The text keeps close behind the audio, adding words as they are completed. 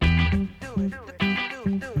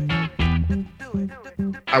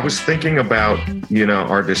I was thinking about,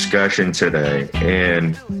 our discussion today,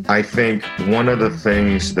 and I think one of the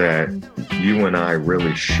things that you and I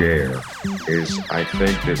really share is I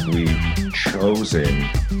think that we've chosen,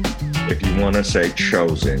 if you want to say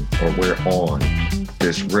chosen, or we're on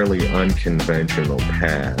this really unconventional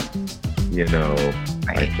path,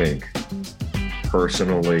 I think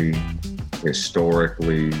personally,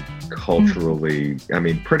 historically, culturally,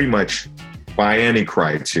 pretty much by any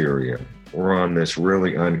criteria, we're on this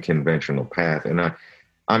really unconventional path. And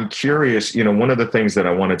I'm curious, one of the things that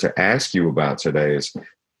I wanted to ask you about today is,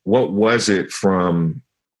 what was it from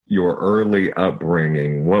your early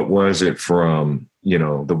upbringing? What was it from,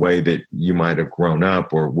 the way that you might have grown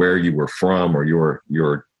up, or where you were from, or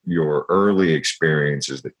your early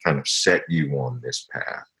experiences that kind of set you on this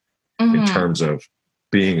path in terms of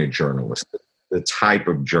being a journalist, the type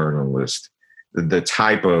of journalist, the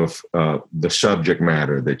type of the subject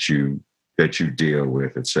matter that you deal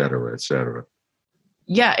with, et cetera, et cetera?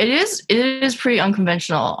 Yeah, it is pretty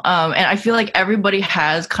unconventional. And I feel like everybody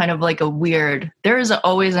has kind of like there is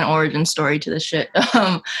always an origin story to this shit.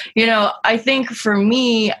 I think for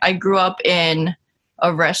me, I grew up in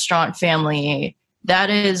a restaurant family. That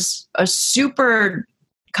is a super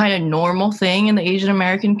kind of normal thing in the Asian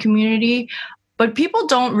American community, but people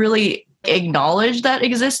don't really acknowledge that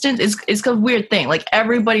existence. It's a weird thing. Like,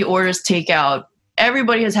 everybody orders takeout.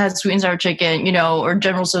 Everybody has had sweet and sour chicken, or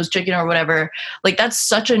General Tso's chicken or whatever. Like, that's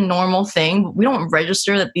such a normal thing. We don't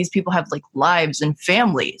register that these people have like lives and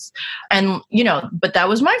families. And, but that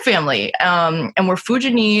was my family. And we're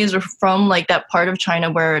Fujianese. We're from like that part of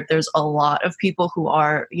China where there's a lot of people who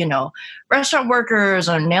are, restaurant workers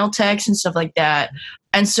or nail techs and stuff like that.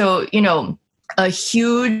 And so, a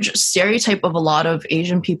huge stereotype of a lot of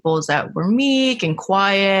Asian people is that we're meek and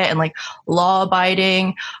quiet and like law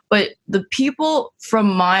abiding. But the people from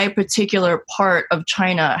my particular part of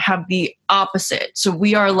China have the opposite. So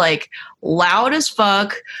we are like loud as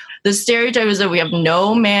fuck. The stereotype is that we have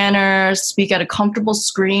no manners, speak at a comfortable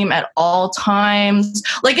scream at all times.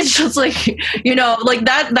 Like, it's just like, like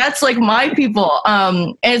that's like my people.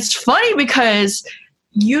 And it's funny because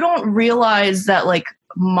you don't realize that like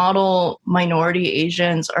model minority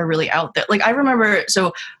Asians are really out there. Like, I remember,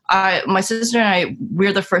 my sister and I,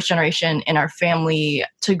 we're the first generation in our family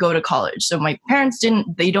to go to college. So my parents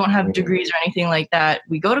they don't have degrees or anything like that.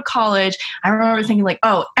 We go to college. I remember thinking like,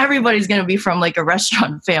 oh, everybody's going to be from like a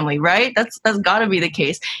restaurant family, right? That's gotta be the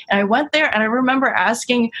case. And I went there and I remember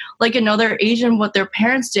asking like another Asian what their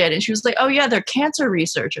parents did. And she was like, oh yeah, they're cancer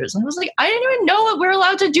researchers. And I was like, I didn't even know that we're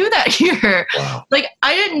allowed to do that here. Wow. Like,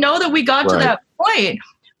 I didn't know that we got to that point.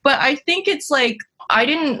 But I think it's like, I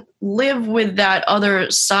didn't live with that other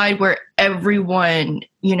side where everyone,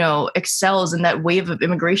 excels in that wave of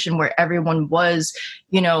immigration where everyone was,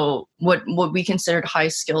 what we considered high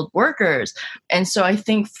skilled workers. And so I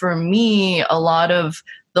think for me, a lot of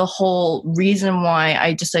the whole reason why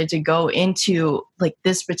I decided to go into like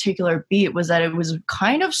this particular beat was that it was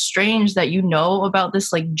kind of strange that about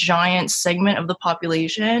this like giant segment of the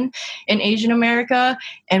population in Asian America,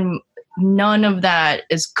 and none of that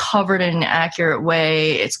is covered in an accurate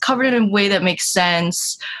way. It's covered in a way that makes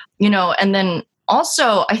sense, and then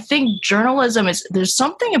also I think journalism there's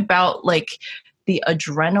something about like the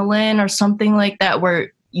adrenaline or something like that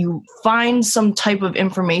where you find some type of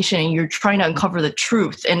information and you're trying to uncover the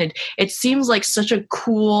truth. And it seems like such a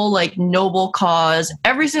cool, like noble cause.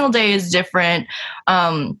 Every single day is different.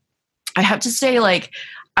 I have to say, like,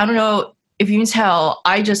 I don't know if you can tell,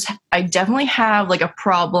 I definitely have like a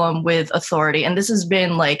problem with authority. And this has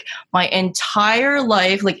been like my entire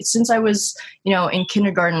life, like since I was, in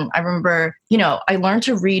kindergarten. I remember, I learned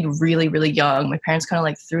to read really, really young. My parents kind of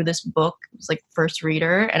like threw this book. It was like first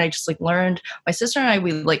reader. And I just like learned, my sister and I,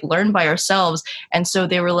 we like learned by ourselves. And so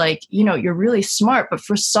they were like, you're really smart, but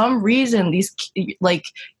for some reason,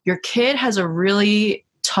 your kid has a really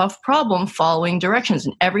tough problem following directions.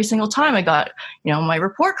 And every single time I got, my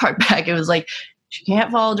report card back, it was like, she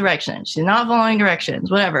can't follow directions. She's not following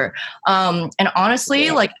directions, whatever. And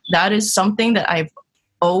honestly, like that is something that I've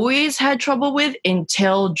always had trouble with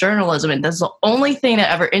until journalism. And that's the only thing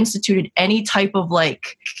that ever instituted any type of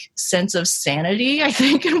like sense of sanity, I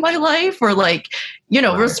think, in my life, or like,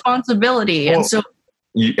 responsibility. Well, and so.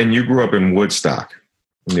 You grew up in Woodstock,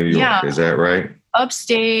 New York. Yeah, is that right?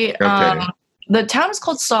 Upstate. Okay. The town is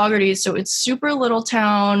called Saugerties, so it's super little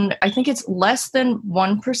town. I think it's less than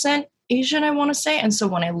 1% Asian, I want to say. And so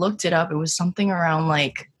when I looked it up, it was something around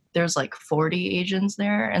like, there's like 40 Asians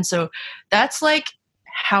there. And so that's like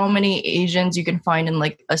how many Asians you can find in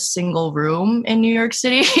like a single room in New York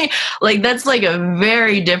City. Like that's like a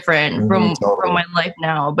very different from my life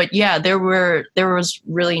now. But yeah, there was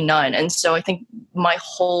really none. And so I think my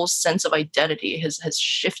whole sense of identity has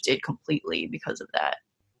shifted completely because of that.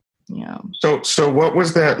 Yeah. So what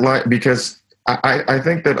was that like? Because I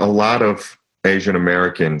think that a lot of Asian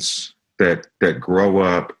Americans that grow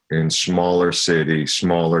up in smaller cities,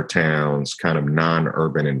 smaller towns, kind of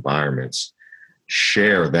non-urban environments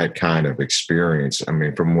share that kind of experience. I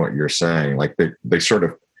mean, from what you're saying, like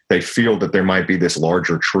they feel that there might be this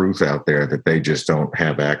larger truth out there that they just don't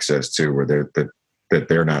have access to, or that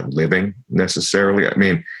they're not living necessarily. I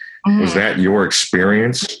mean, was that your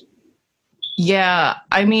experience? Yeah,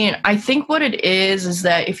 I mean, I think what it is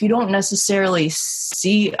that if you don't necessarily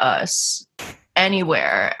see us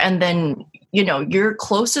anywhere, and then, you know, your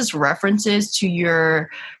closest references to your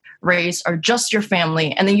race are just your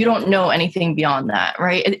family, and then you don't know anything beyond that,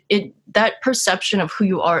 right? That perception of who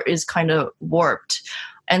you are is kind of warped.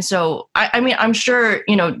 And so, I mean, I'm sure,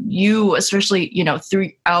 you know, you, especially, you know,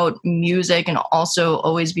 throughout music and also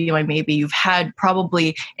Always Be My Maybe, you've had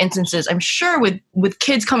probably instances, I'm sure, with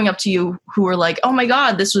kids coming up to you who are like, oh my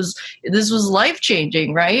God, this was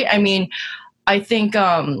life-changing, right? I mean, I think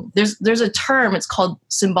there's a term, it's called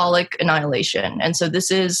symbolic annihilation. And so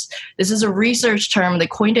this is a research term. They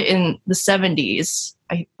coined it in the 70s.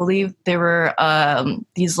 I believe there were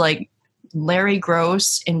these like Larry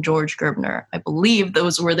Gross and George Gerbner. I believe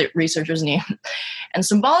those were the researchers' names. And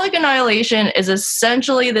symbolic annihilation is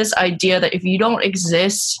essentially this idea that if you don't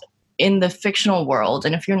exist in the fictional world,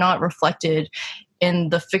 and if you're not reflected in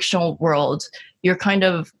the fictional world, you're kind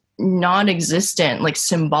of non-existent, like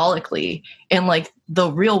symbolically, in like the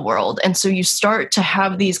real world. And so you start to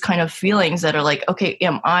have these kind of feelings that are like, okay,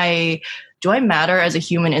 do I matter as a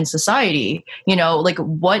human in society? You know, like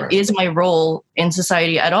what is my role in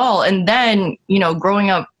society at all? And then, you know, growing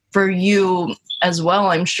up for you as well,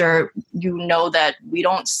 I'm sure you know that we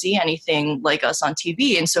don't see anything like us on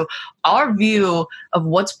TV. And so our view of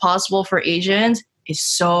what's possible for Asians is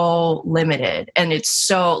so limited. And it's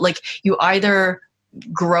so like you either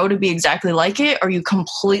grow to be exactly like it or you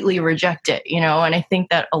completely reject it, you know? And I think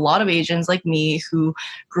that a lot of Asians like me who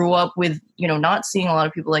grew up with, you know, not seeing a lot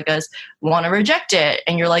of people like us want to reject it.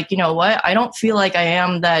 And you're like, you know what? I don't feel like I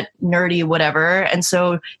am that nerdy, whatever. And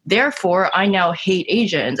so therefore I now hate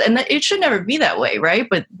Asians, and that it should never be that way. Right.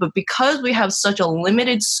 But because we have such a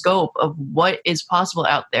limited scope of what is possible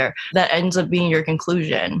out there, that ends up being your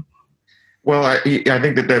conclusion. Well, I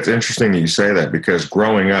think that's interesting that you say that, because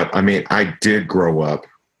growing up, I mean, I did grow up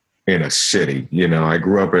in a city, you know, I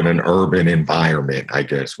grew up in an urban environment, I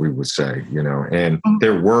guess we would say, you know, and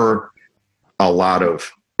there were a lot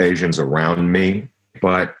of Asians around me,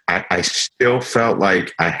 but I still felt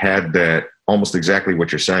like I had that, almost exactly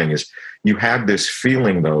what you're saying is you have this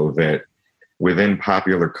feeling though, that within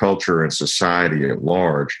popular culture and society at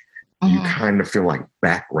large, you kind of feel like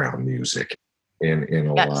background music. In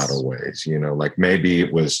a lot of ways, you know, like maybe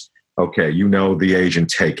it was, okay, you know, the Asian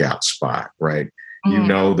takeout spot, right? You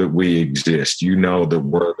know that we exist. You know that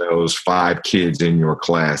we're those 5 kids in your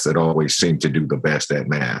class that always seem to do the best at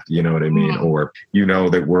math. You know what I mean? Or, you know,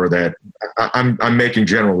 that we're that, I'm making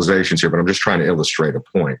generalizations here, but I'm just trying to illustrate a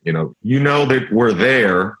point. You know that we're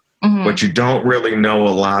there, but you don't really know a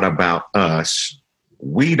lot about us.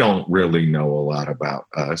 We don't really know a lot about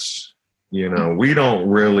us. You know, we don't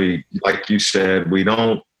really, like you said,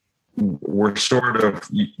 we're sort of,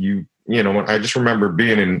 you know, I just remember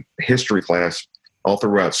being in history class all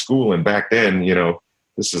throughout school. And back then, you know,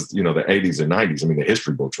 this is, you know, the 80s and 90s. I mean, the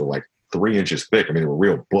history books were like 3 inches thick. I mean, they were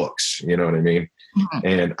real books, you know what I mean?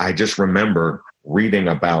 And I just remember reading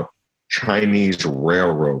about Chinese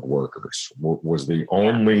railroad workers was the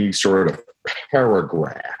only sort of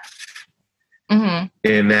paragraph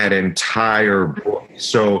in that entire book.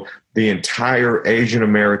 So the entire Asian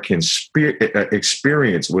American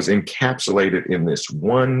experience was encapsulated in this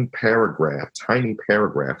one paragraph, tiny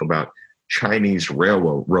paragraph about Chinese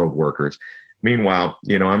railroad workers. Meanwhile,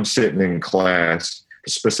 you know, I'm sitting in class,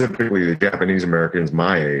 specifically the Japanese Americans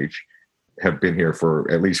my age have been here for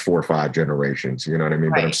at least 4 or 5 generations. You know what I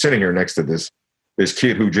mean? Right. But I'm sitting here next to this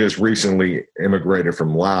kid who just recently immigrated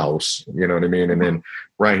from Laos, you know what I mean? And then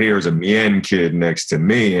right here is a Mien kid next to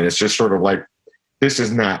me. And it's just sort of like, this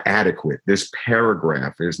is not adequate. This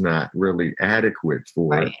paragraph is not really adequate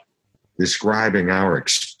for describing our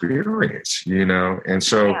experience, you know? And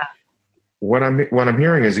so what I'm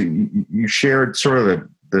hearing is you shared sort of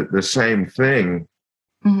the same thing,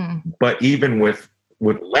 but even with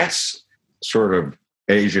less sort of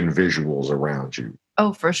Asian visuals around you,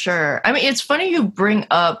 Oh, for sure. I mean, it's funny you bring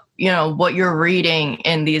up, what you're reading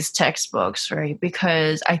in these textbooks, right?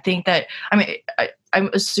 Because I think that, I mean, I'm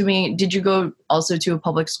assuming, did you go also to a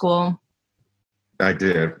public school? I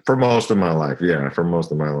did for most of my life. Yeah, for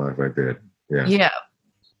most of my life, I did. Yeah. Yeah.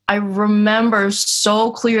 I remember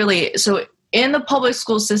so clearly. So in the public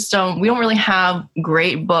school system, we don't really have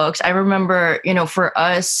great books. I remember, for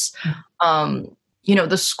us,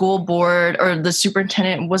 the school board or the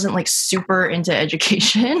superintendent wasn't like super into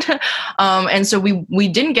education. And so we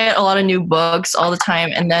didn't get a lot of new books all the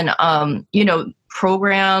time. And then,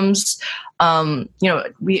 programs,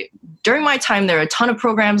 we, during my time there, a ton of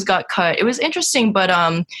programs got cut. It was interesting, but,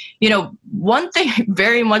 one thing I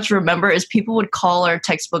very much remember is people would call our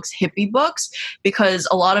textbooks hippie books because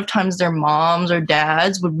a lot of times their moms or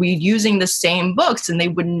dads would be using the same books and they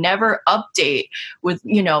would never update with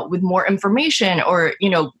more information or,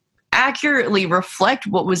 accurately reflect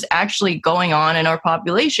what was actually going on in our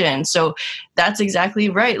population. So that's exactly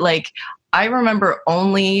right. Like, I remember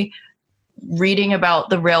only reading about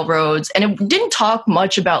the railroads, and it didn't talk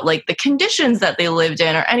much about like the conditions that they lived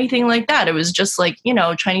in or anything like that. It was just like,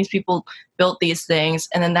 Chinese people built these things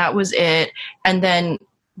and then that was it. And then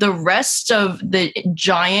the rest of the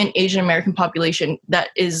giant Asian American population that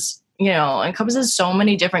is, encompasses so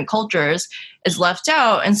many different cultures is left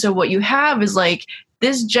out. And so what you have is like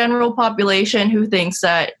this general population who thinks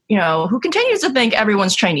that, who continues to think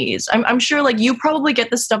everyone's Chinese. I'm sure like you probably get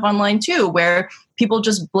this stuff online too, where people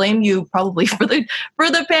just blame you probably for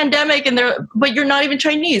the pandemic but you're not even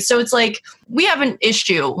Chinese. So it's like, we have an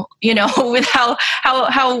issue, with how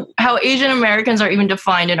Asian Americans are even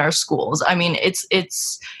defined in our schools. I mean,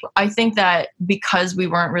 I think that because we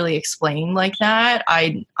weren't really explained like that,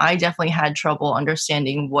 I definitely had trouble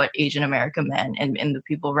understanding what Asian America meant, and the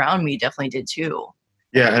people around me definitely did too.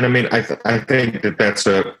 Yeah, and I mean, I think that's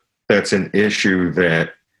an issue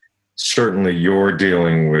that certainly you're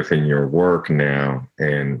dealing with in your work now,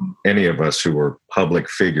 and any of us who are public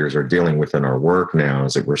figures are dealing with in our work now.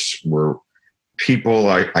 Is that we're people,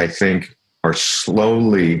 I think, are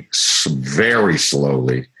slowly, very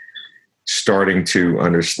slowly, starting to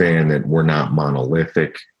understand that we're not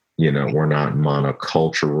monolithic. We're not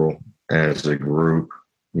monocultural as a group.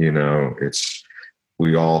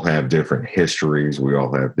 We all have different histories. We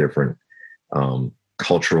all have different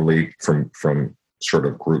culturally from sort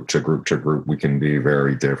of group to group to group. We can be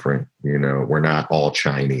very different. We're not all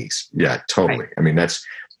Chinese. Yeah, totally. Right. I mean, that's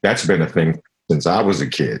been a thing since I was a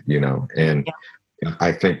kid, and yeah.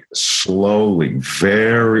 I think slowly,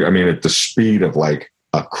 at the speed of like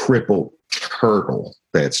a crippled turtle,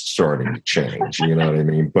 that's starting to change. You know what I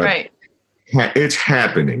mean? But right. It's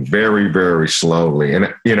happening very, very slowly.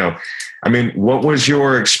 And, what was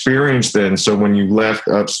your experience then? So when you left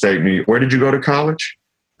upstate New York, where did you go to college?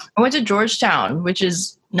 I went to Georgetown, which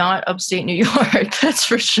is not upstate New York. That's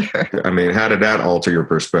for sure. I mean, how did that alter your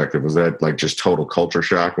perspective? Was that like just total culture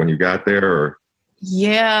shock when you got there? Or?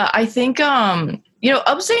 Yeah, I think,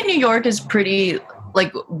 upstate New York is pretty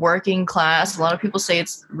like working class. A lot of people say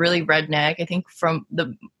it's really redneck. I think from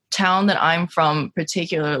the town that I'm from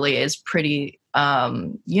particularly is pretty,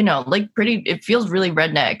 it feels really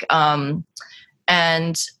redneck.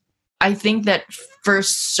 And I think that for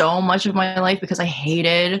so much of my life, because I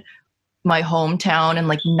hated my hometown and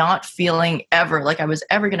like not feeling ever like I was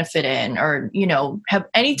ever going to fit in or, have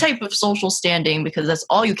any type of social standing, because that's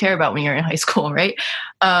all you care about when you're in high school. Right.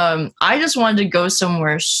 I just wanted to go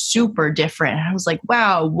somewhere super different. I was like,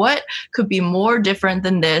 wow, what could be more different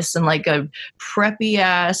than this? And like a preppy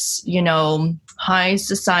ass, high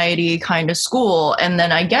society kind of school. And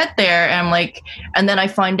then I get there and I'm like, and then I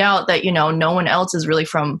find out that, no one else is really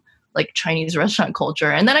from like Chinese restaurant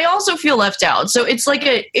culture. And then I also feel left out. So it's like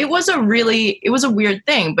it was a weird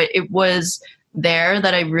thing, but it was there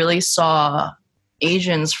that I really saw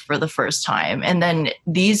Asians for the first time. And then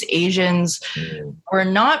these Asians were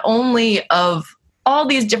not only of all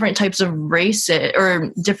these different types of races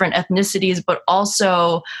or different ethnicities, but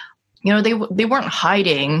also, they weren't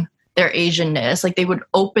hiding their Asianness. Like they would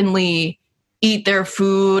openly eat their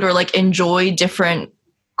food or like enjoy different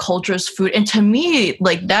culture's food. And to me,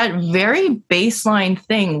 like that very baseline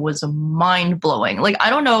thing was mind blowing. Like, I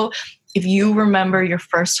don't know if you remember your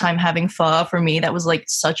first time having pho. For me, that was like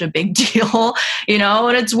such a big deal,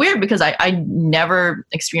 and it's weird because I never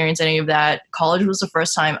experienced any of that. College was the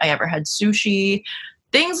first time I ever had sushi,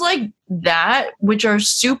 things like that, which are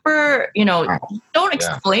super, don't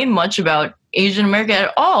explain much about Asian America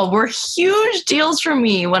at all, were huge deals for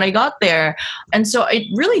me when I got there. And so it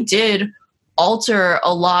really did alter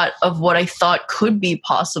a lot of what I thought could be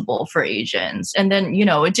possible for Asians. And then,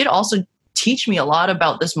 it did also teach me a lot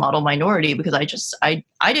about this model minority, because I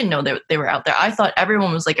didn't know that they were out there. I thought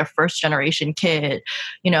everyone was like a first generation kid,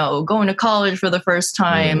 going to college for the first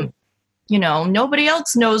time. Nobody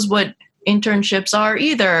else knows what internships are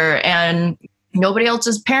either. And nobody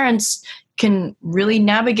else's parents can really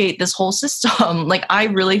navigate this whole system. Like, I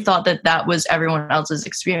really thought that was everyone else's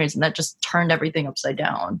experience, and that just turned everything upside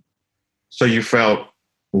down. So you felt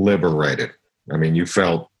liberated. I mean,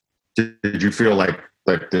 did you feel like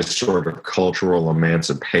this sort of cultural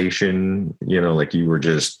emancipation, like you were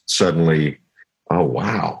just suddenly, oh,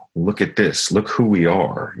 wow, look at this, look who we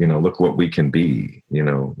are, look what we can be,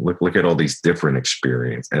 look at all these different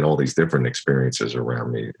experiences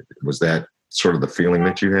around me. Was that sort of the feeling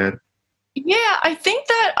that you had? Yeah, I think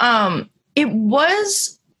that it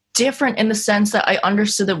was different in the sense that I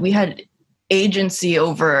understood that we had agency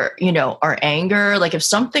over, our anger. Like, if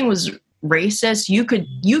something was racist, you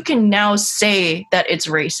can now say that it's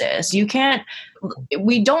racist.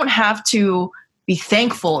 We don't have to be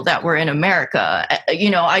thankful that we're in America.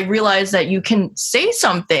 I realize that you can say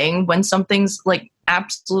something when something's like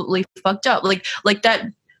absolutely fucked up, like that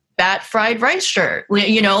bat fried rice shirt,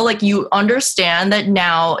 like you understand that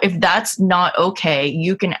now if that's not okay,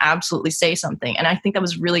 you can absolutely say something. And I think that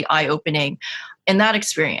was really eye-opening in that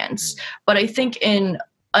experience. But I think in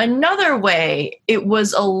another way, it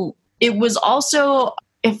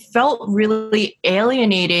felt really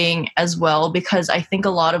alienating as well, because I think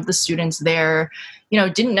a lot of the students there,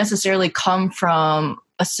 didn't necessarily come from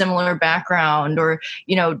a similar background, or,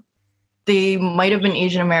 they might have been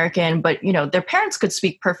Asian American, but, their parents could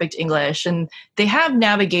speak perfect English, and they have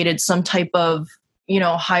navigated some type of,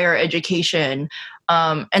 higher education.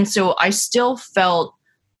 And so I still felt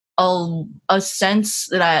a sense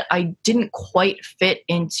that I didn't quite fit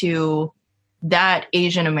into that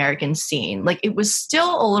Asian American scene. Like, it was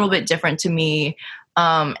still a little bit different to me.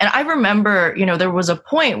 And I remember, there was a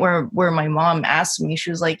point where my mom asked me,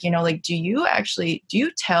 she was like, do you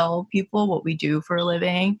tell people what we do for a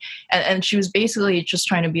living? And she was basically just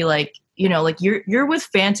trying to be like, like you're with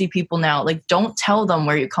fancy people now. Like, don't tell them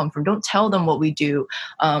where you come from. Don't tell them what we do.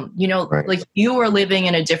 Right. Like, you are living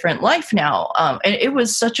in a different life now. And it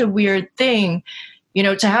was such a weird thing,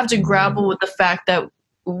 to have to grapple with the fact that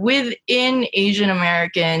within Asian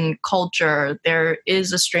American culture, there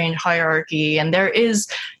is a strange hierarchy, and there is,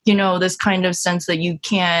 this kind of sense that you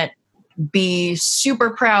can't be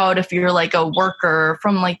super proud if you're like a worker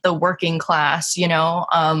from like the working class,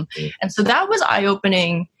 and so that was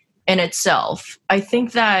eye-opening in itself. I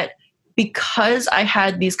think that because I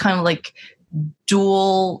had these kind of like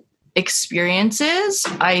dual experiences,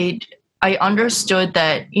 I understood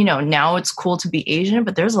that, now it's cool to be Asian,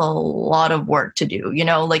 but there's a lot of work to do,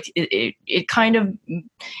 like it kind of,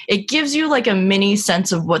 it gives you like a mini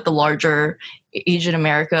sense of what the larger Asian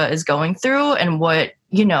America is going through, and what,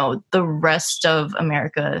 the rest of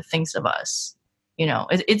America thinks of us.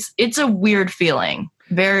 It's a weird feeling,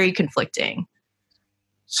 very conflicting.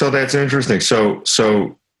 So that's interesting. So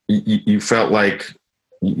you felt like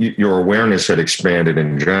your awareness had expanded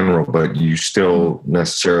in general, but you still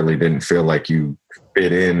necessarily didn't feel like you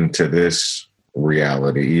fit into this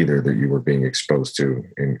reality either that you were being exposed to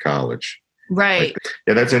in college. Right.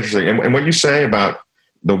 Yeah, that's interesting. And what you say about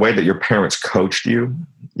the way that your parents coached you,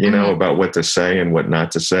 about what to say and what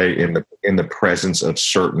not to say in the presence of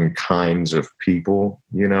certain kinds of people,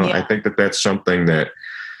 I think that's something that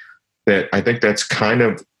I think that's kind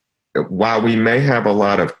of, while we may have a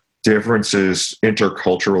lot of differences,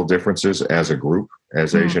 intercultural differences as a group,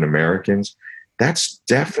 as Asian Americans, that's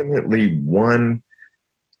definitely one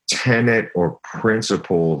tenet or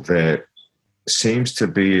principle that seems to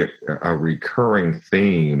be a recurring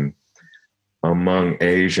theme among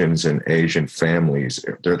Asians and Asian families.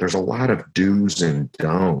 There's a lot of do's and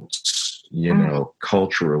don'ts,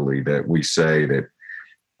 culturally, that we say that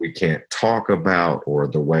we can't talk about, or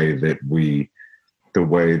the way that we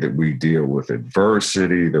deal with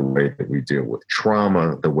adversity, the way that we deal with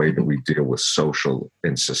trauma, the way that we deal with social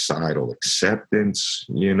and societal acceptance,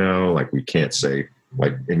 like we can't say,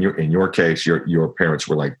 like in your case, your parents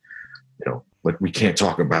were like, like we can't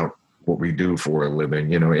talk about what we do for a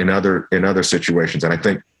living, in other situations. And I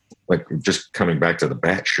think, like, just coming back to the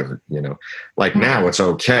bat shirt, like now it's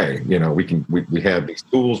okay. We have these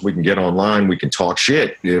tools, we can get online, we can talk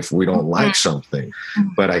shit if we don't like something.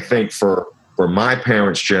 But I think for my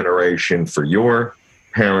parents' generation, for your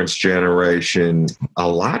parents' generation, a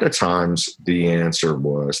lot of times the answer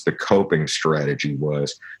was, the coping strategy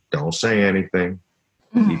was, don't say anything,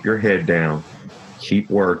 keep your head down, keep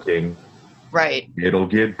working. Right. It'll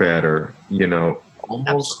get better,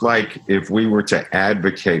 almost like if we were to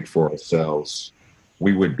advocate for ourselves,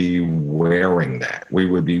 we would be wearing that. We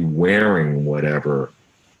would be wearing whatever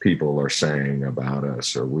people are saying about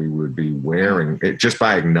us, or we would be wearing it just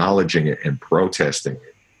by acknowledging it and protesting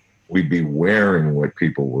it. We'd be wearing what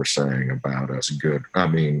people were saying about us. Good. I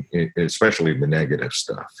mean, especially the negative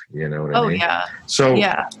stuff, you know what I mean? Yeah. So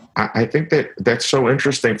yeah. I think that that's so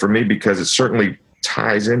interesting for me, because it certainly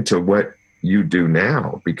ties into what you do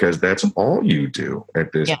now, because that's all you do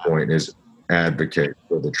at this point is advocate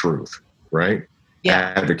for the truth, right?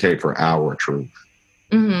 Yeah. Advocate for our truth.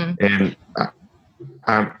 Mm-hmm. And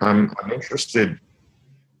I'm interested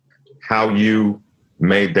how you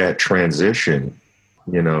made that transition,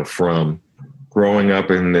 you know, from growing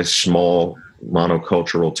up in this small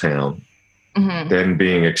monocultural town, then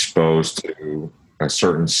being exposed to a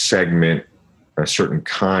certain segment, a certain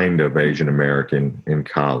kind of Asian American in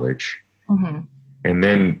college, and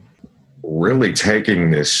then really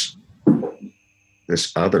taking this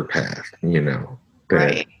other path, you know,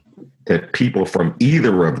 that people from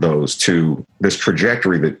either of those two, this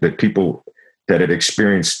trajectory that people that had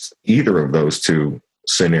experienced either of those two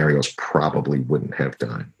scenarios probably wouldn't have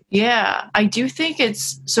done. Yeah, I do think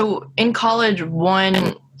it's so in college.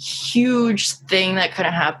 One huge thing that kind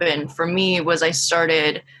of happened for me was I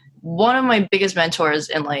started. One of my biggest mentors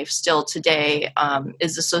in life still today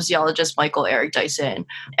is the sociologist Michael Eric Dyson.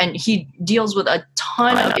 And he deals with a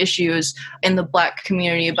ton of issues in the Black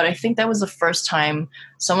community. But I think that was the first time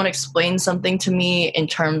someone explained something to me in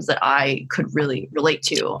terms that I could really relate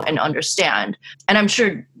to and understand. And I'm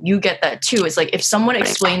sure you get that too. It's like if someone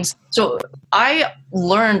explains. So I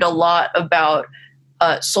learned a lot about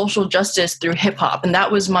social justice through hip hop. And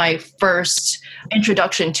that was my first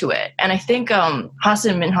introduction to it. And I think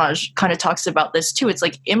Hassan Minhaj kind of talks about this too. It's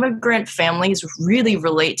like immigrant families really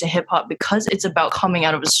relate to hip hop because it's about coming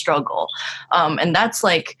out of a struggle. And that's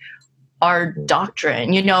like our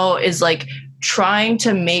doctrine, you know, is like trying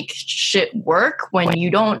to make shit work when you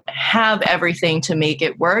don't have everything to make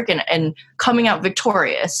it work and coming out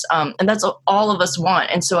victorious. And that's all of us want.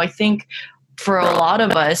 And so I think for a lot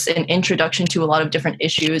of us, an introduction to a lot of different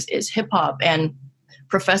issues is hip hop. And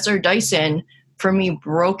Professor Dyson, for me,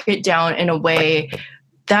 broke it down in a way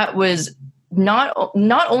that was not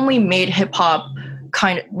only made hip hop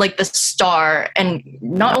kind of like the star, and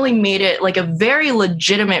not only made it like a very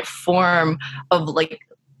legitimate form of like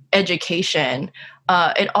education.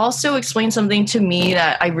 It also explained something to me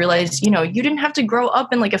that I realized, you know, you didn't have to grow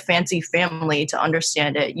up in like a fancy family to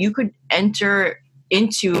understand it. You could enter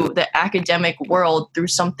into the academic world through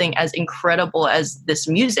something as incredible as this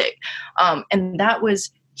music. And that was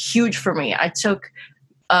huge for me. I took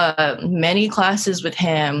many classes with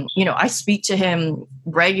him. You know, I speak to him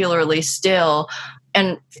regularly still.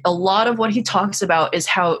 And a lot of what he talks about is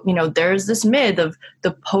how, you know, there's this myth of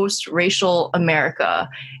the post-racial America.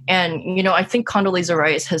 And, you know, I think Condoleezza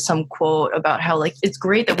Rice has some quote about how, like, it's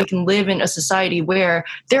great that we can live in a society where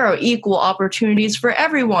there are equal opportunities for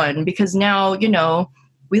everyone, because now, you know,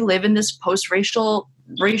 we live in this post-racial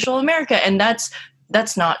America. And that's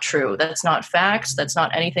not true. That's not facts. That's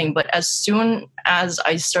not anything. But as soon as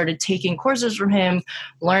I started taking courses from him,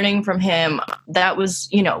 learning from him, that was,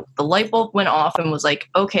 you know, the light bulb went off and was like,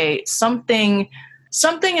 okay, something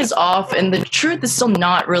is off and the truth is still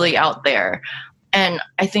not really out there. And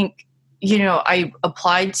I think, you know, I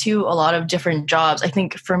applied to a lot of different jobs. I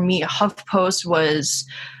think for me, HuffPost was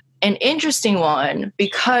an interesting one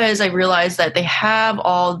because I realized that they have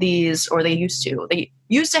all these, or they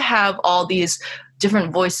used to have all these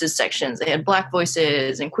different voices sections. They had Black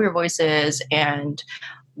voices and queer voices and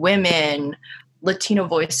women, Latino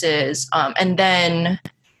voices. And then,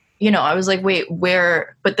 you know, I was like, wait,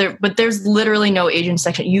 where, but there's literally no Asian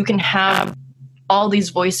section. You can have all these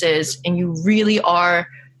voices and you really are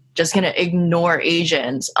just going to ignore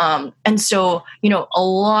Asians. And so, you know, a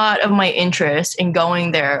lot of my interest in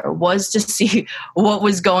going there was to see what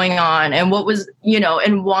was going on and what was, you know,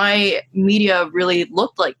 and why media really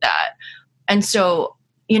looked like that. And so,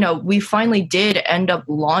 you know, we finally did end up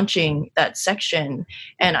launching that section.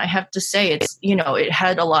 And I have to say, it's, you know, it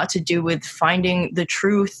had a lot to do with finding the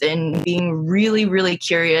truth and being really, really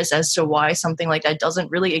curious as to why something like that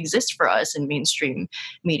doesn't really exist for us in mainstream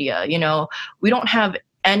media. You know, we don't have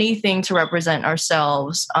anything to represent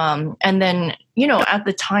ourselves. And then, you know, at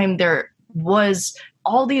the time there was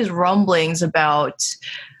all these rumblings about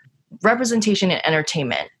representation in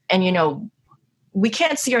entertainment. And, you know, we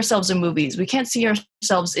can't see ourselves in movies. We can't see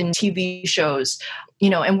ourselves in TV shows, you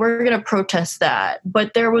know, and we're going to protest that.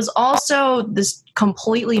 But there was also this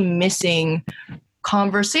completely missing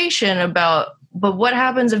conversation about, but what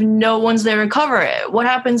happens if no one's there to cover it? What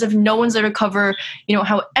happens if no one's there to cover, you know,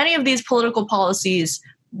 how any of these political policies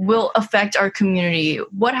will affect our community?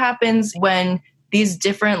 What happens when these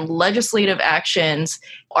different legislative actions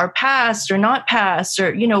are passed or not passed,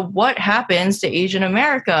 or, what happens to Asian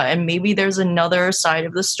America? And maybe there's another side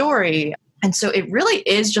of the story. And so it really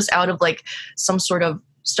is just out of like some sort of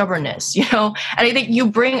stubbornness, And I think you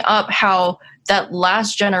bring up how that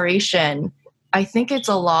last generation, I think it's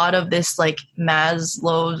a lot of this like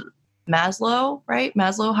Maslow, right?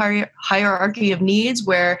 Maslow hierarchy of needs,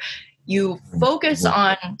 where you focus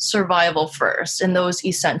on survival first and those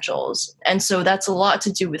essentials. And so that's a lot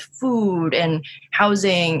to do with food and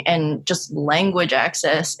housing and just language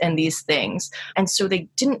access and these things. And so they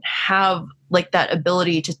didn't have like that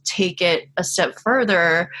ability to take it a step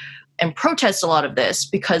further and protest a lot of this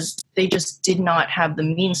because they just did not have the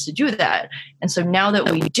means to do that. And so now that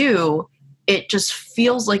we do, it just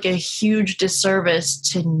feels like a huge disservice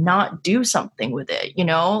to not do something with it,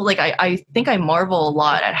 Like I think I marvel a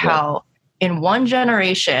lot at how in one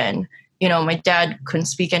generation, my dad couldn't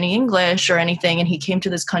speak any English or anything, and he came to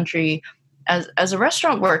this country as a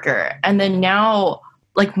restaurant worker. And then now,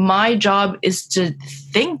 like, my job is to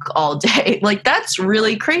think all day. Like, that's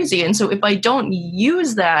really crazy. And so if I don't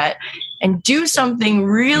use that and do something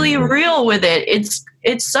really real with it, it's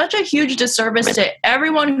such a huge disservice to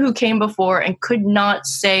everyone who came before and could not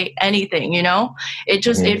say anything, It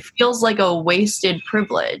just, it feels like a wasted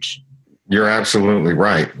privilege. You're absolutely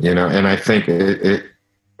right. And I think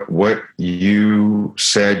what you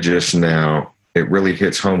said just now, it really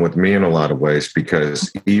hits home with me in a lot of ways,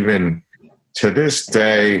 because even to this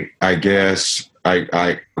day, I guess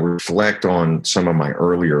I reflect on some of my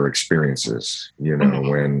earlier experiences,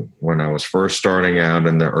 when I was first starting out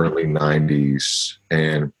in the early 90s,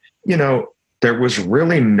 and, there was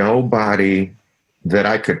really nobody that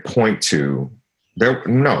I could point to. There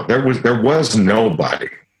was nobody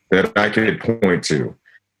that I could point to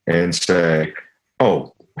and say,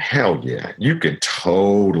 oh, hell yeah, you could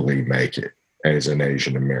totally make it as an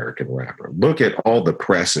Asian American rapper. Look at all the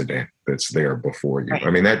precedent that's there before you. Right.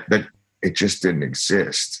 I mean, that it just didn't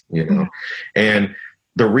exist, And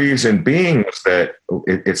the reason being was that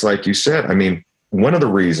it's like you said. I mean, one of the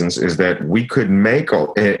reasons is that we could make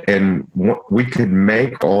all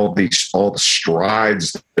the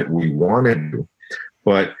strides that we wanted to,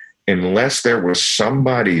 but unless there was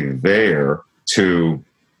somebody there to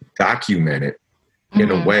document it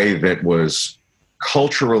in a way that was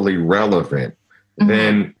culturally relevant,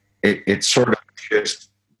 then it sort of just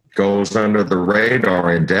goes under the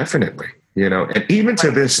radar indefinitely, And even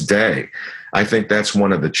to this day, I think that's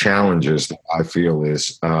one of the challenges that I feel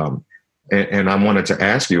is, and I wanted to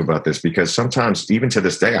ask you about this, because sometimes, even to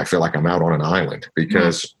this day, I feel like I'm out on an island,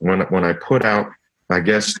 because when I put out, I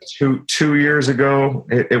guess two years ago,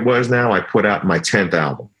 it was now, I put out my 10th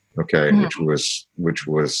album, okay, which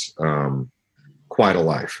was quite a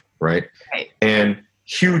life, right? And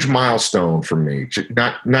huge milestone for me,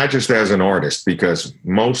 not just as an artist, because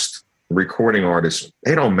most recording artists,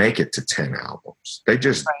 they don't make it to 10 albums. They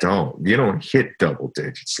just don't. You don't hit double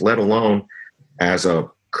digits, let alone as a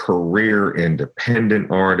career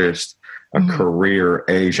independent artist, a career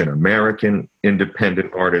Asian American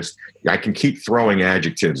independent artist. I can keep throwing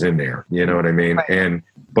adjectives in there, you know what I mean? Right.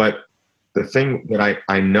 But the thing that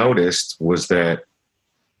I noticed was that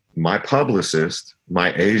my publicist,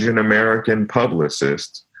 my Asian American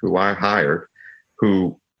publicist, who I hired,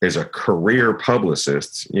 who is a career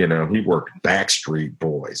publicist, he worked Backstreet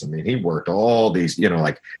Boys. I mean, he worked all these,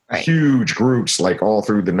 huge groups, like all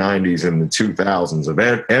through the 90s and the 2000s of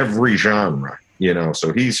every genre,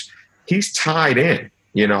 so he's tied in.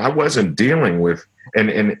 I wasn't dealing with,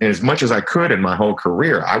 and as much as I could in my whole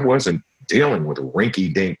career, I wasn't dealing with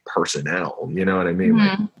rinky-dink personnel. You know what I mean?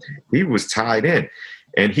 Like, he was tied in,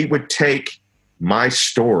 and he would take my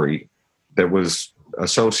story that was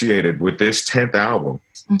associated with this 10th album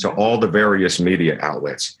to all the various media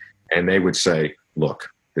outlets, and they would say, look,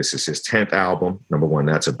 this is his 10th album. Number one,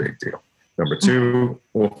 that's a big deal. Number two,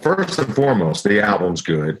 well, first and foremost, the album's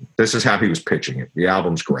good. This is how he was pitching it. The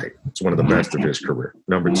album's great. It's one of the best of his career.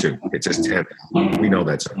 Number two, it's his 10th album. We know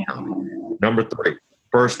that's uncommon. Number three,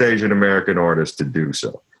 first Asian American artist to do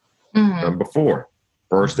so. Number four,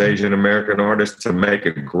 first Asian American artist to make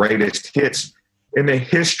a greatest hits in the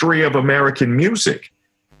history of American music.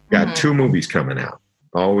 Got two movies coming out.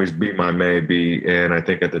 Always Be My Maybe, and I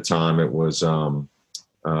think at the time it was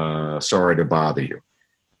Sorry to Bother You.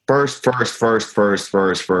 First.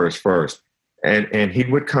 And he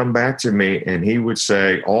would come back to me and he would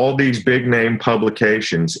say, all these big name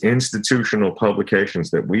publications, institutional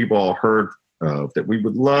publications that we've all heard of, that we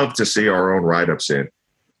would love to see our own write-ups in,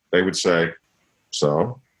 they would say,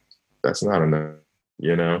 so that's not enough,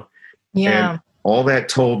 Yeah. all that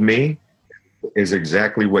told me is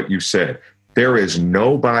exactly what you said. There is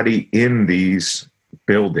nobody in these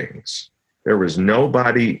buildings. There is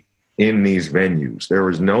nobody in these venues. There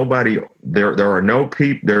is nobody, there are no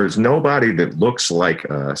people, there's nobody that looks like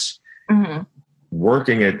us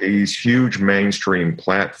working at these huge mainstream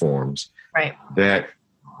platforms, right, that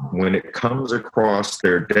when it comes across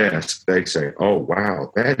their desk, they say, oh,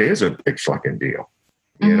 wow, that is a big fucking deal.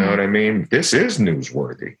 You know what I mean? This is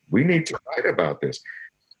newsworthy. We need to write about this.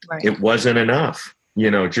 right. It wasn't enough,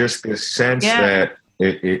 just this sense that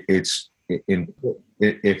if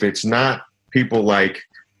it's not people like,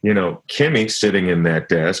 Kimmy sitting in that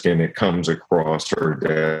desk and it comes across her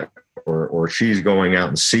desk, or she's going out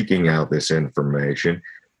and seeking out this information,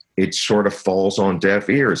 it sort of falls on deaf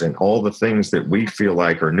ears. And all the things that we feel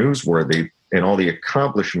like are newsworthy and all the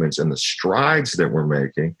accomplishments and the strides that we're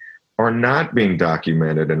making are not being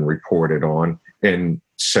documented and reported on and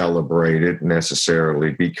celebrated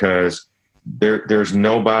necessarily, because there's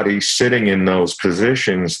nobody sitting in those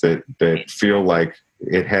positions that feel like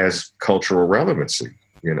it has cultural relevancy,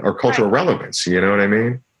 or cultural relevance. You know what I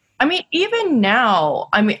mean? I mean, even now,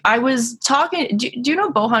 I was talking, do you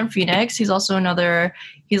know Bohan Phoenix? He's also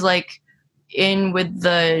he's like in with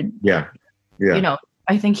the,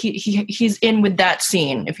 I think he's in with that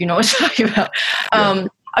scene, if you know what I'm talking about.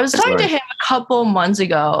 I was talking to him a couple months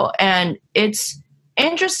ago, and it's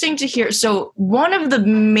interesting to hear. So one of the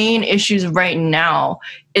main issues right now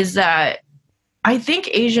is that I think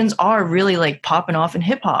Asians are really like popping off in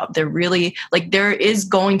hip hop. They're really like, there is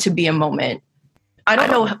going to be a moment. I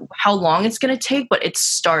don't know how long it's going to take, but it's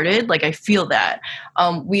started. Like, I feel that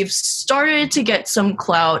we've started to get some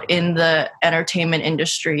clout in the entertainment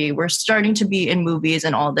industry. We're starting to be in movies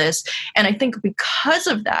and all this. And I think because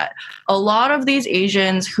of that, a lot of these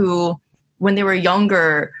Asians who, when they were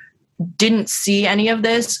younger, didn't see any of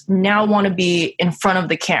this, now want to be in front of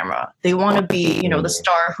the camera. They want to be, the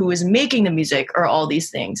star who is making the music or all these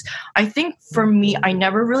things. I think for me, I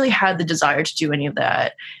never really had the desire to do any of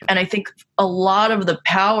that. And I think a lot of the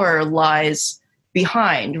power lies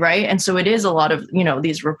behind, right? And so it is a lot of,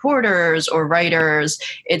 these reporters or writers.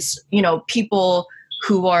 It's, people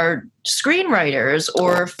who are screenwriters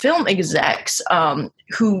or film execs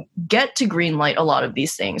who get to greenlight a lot of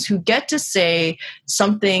these things, who get to say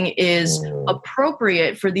something is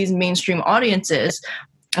appropriate for these mainstream audiences.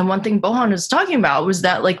 And one thing Bohan was talking about was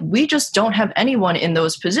that, like, we just don't have anyone in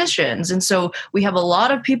those positions. And so we have a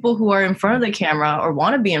lot of people who are in front of the camera or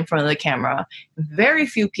want to be in front of the camera, very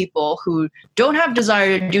few people who don't have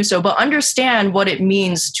desire to do so, but understand what it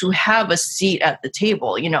means to have a seat at the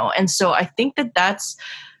table, And so I think that that's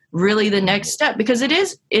really the next step, because it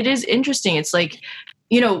is interesting. It's like,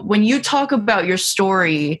 when you talk about your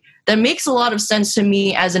story, that makes a lot of sense to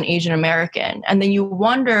me as an Asian American. And then you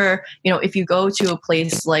wonder, if you go to a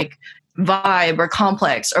place like Vibe or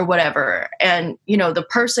Complex or whatever, and, the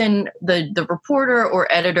person, the reporter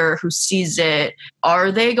or editor who sees it,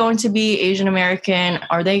 are they going to be Asian American?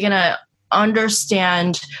 Are they going to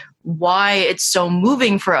understand why it's so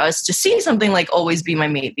moving for us to see something like Always Be My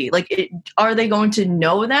Maybe? Like, are they going to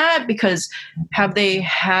know that? Because have they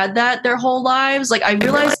had that their whole lives? Like, I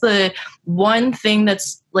realize the one thing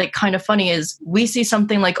that's like kind of funny is we see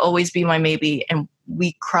something like Always Be My Maybe and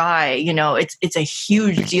we cry, it's a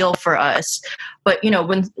huge deal for us. But,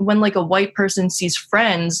 when like a white person sees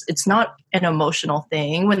Friends, it's not an emotional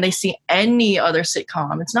thing. When they see any other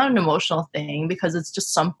sitcom, it's not an emotional thing, because it's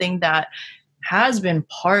just something that has been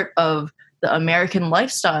part of the American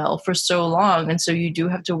lifestyle for so long. And so you do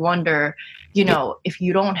have to wonder, if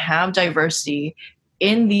you don't have diversity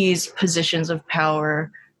in these positions of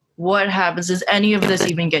power, what happens? Does any of this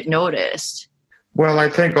even get noticed? Well,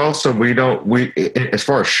 I think also as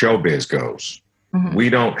far as showbiz goes,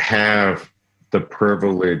 we don't have the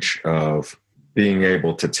privilege of being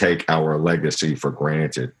able to take our legacy for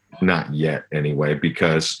granted. Not yet, anyway,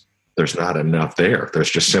 because there's not enough there. There's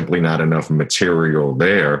just simply not enough material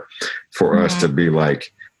there for us to be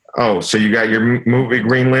like, oh, so you got your movie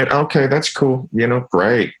greenlit? Okay, that's cool.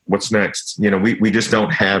 Great. What's next? We just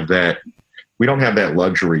don't have that. We don't have that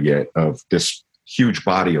luxury yet of this huge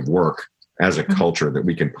body of work as a culture that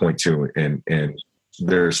we can point to. And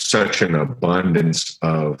there's such an abundance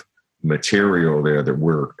of material there that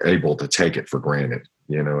we're able to take it for granted.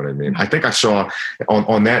 You know what I mean? I think I saw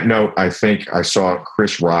on that note, I think I saw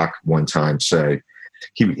Chris Rock one time say,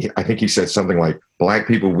 I think he said something like, Black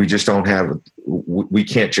people, we just don't have, we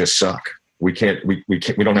can't just suck. We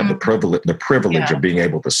don't have the privilege of being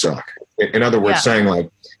able to suck. In other words, saying like,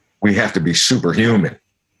 we have to be superhuman,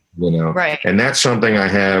 Right. And that's something I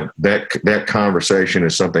have, that conversation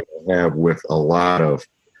is something I have with a lot of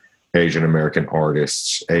Asian American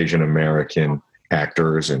artists, Asian American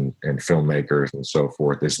actors and filmmakers and so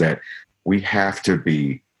forth, is that we have to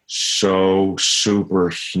be so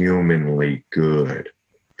superhumanly good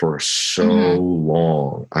for so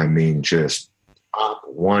long. I mean, just top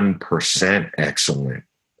 1% excellent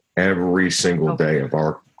every single day of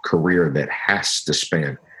our career that has to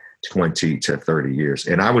span 20 to 30 years.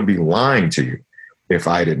 And I would be lying to you if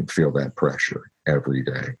I didn't feel that pressure every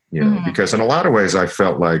day, you know, because in a lot of ways I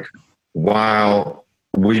felt like while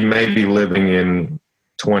we may be living in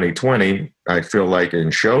 2020, I feel like in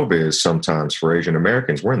showbiz sometimes for Asian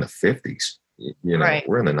Americans, we're in the 50s, you know,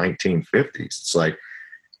 we're in the 1950s. It's like,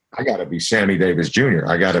 I got to be Sammy Davis Jr.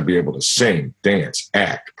 I got to be able to sing, dance,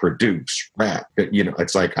 act, produce, rap. You know,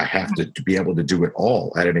 it's like I have to be able to do it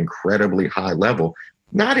all at an incredibly high level,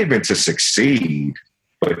 not even to succeed,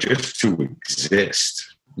 but just to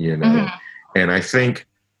exist, you know? And I think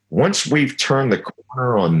once we've turned the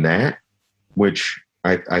corner on that, which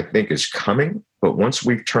I think is coming, but once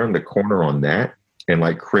we've turned the corner on that, and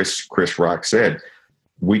like Chris Rock said,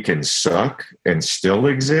 we can suck and still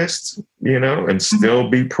exist, you know, and still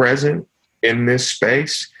be present in this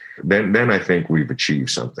space, then I think we've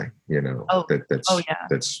achieved something, you know,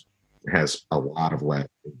 that's has a lot of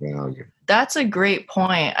lasting value. That's a great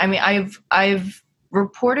point. I mean, I've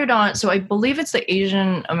reported on, so I believe it's the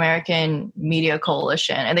Asian American Media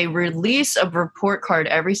Coalition, and they release a report card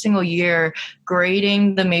every single year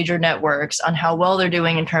grading the major networks on how well they're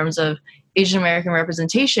doing in terms of Asian American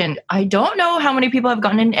representation. I don't know how many people have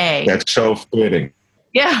gotten an A. That's so fitting.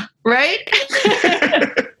 Yeah, right?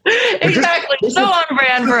 Exactly. Just so on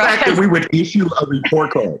brand for us. The fact that we would issue a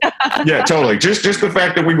report card. Yeah, totally. Just the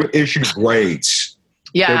fact that we would issue grades.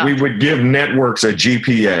 Yeah. That we would give networks a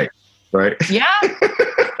GPA, right? Yeah.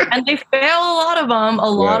 And they fail a lot of them. A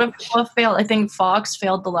lot of people have failed. I think Fox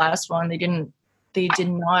failed the last one. They did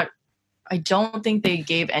not, I don't think they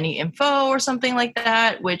gave any info or something like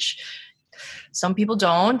that, which some people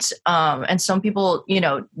don't. And some people, you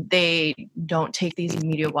know, they don't take these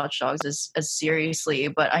media watchdogs as seriously.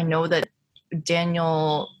 But I know that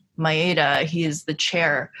Daniel Maeda, he is the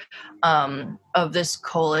chair of this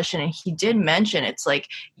coalition. And he did mention it's like,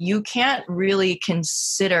 you can't really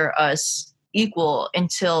consider us equal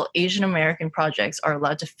until Asian American projects are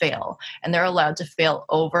allowed to fail, and they're allowed to fail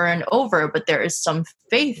over and over. But there is some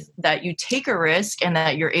faith that you take a risk and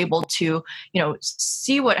that you're able to, you know,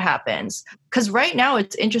 see what happens. Because right now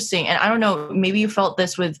it's interesting, and I don't know, maybe you felt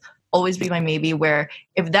this with Always Be My Maybe, where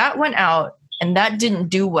if that went out and that didn't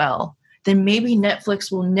do well, then maybe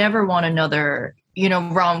Netflix will never want another, you know,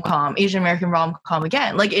 rom-com, Asian American rom-com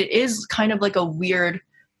again. Like, it is kind of like a weird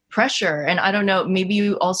pressure. And I don't know, maybe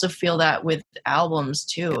you also feel that with albums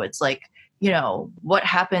too. It's like, you know, what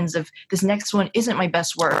happens if this next one isn't my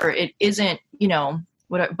best work, or it isn't, you know,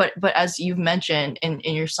 whatever. But as you've mentioned in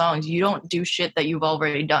your songs, you don't do shit that you've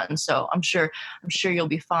already done. So I'm sure you'll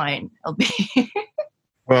be fine, LB.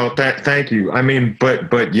 Well, thank you. I mean,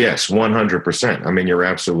 but yes, 100%. I mean, you're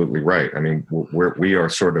absolutely right. I mean, we are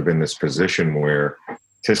sort of in this position where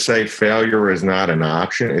to say failure is not an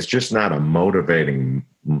option, it's just not a motivating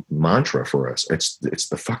mantra for us. It's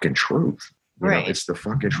the fucking truth. You know, it's the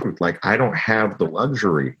fucking truth. Like, I don't have the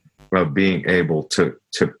luxury of being able to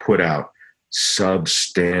put out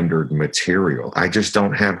substandard material. I just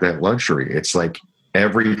don't have that luxury. It's like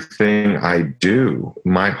everything I do,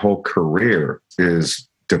 my whole career is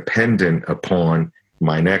dependent upon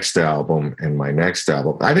my next album and my next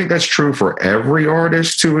album. I think that's true for every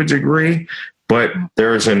artist to a degree, but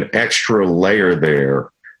there's an extra layer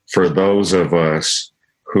there for those of us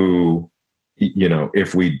who, you know,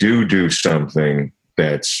 if we do something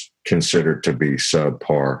that's considered to be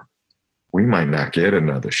subpar, we might not get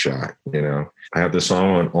another shot. You know, I have the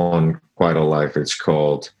song on Quite a Life. It's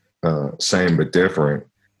called Same But Different.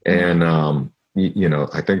 And, you know,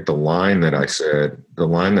 I think the line that I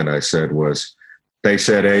said was, they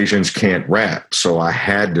said Asians can't rap, so I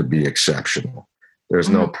had to be exceptional. There's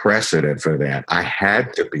no precedent for that. I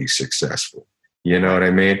had to be successful. You know what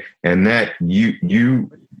I mean? And that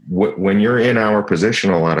when you're in our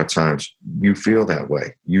position, a lot of times you feel that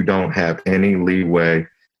way. You don't have any leeway.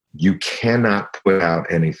 You cannot put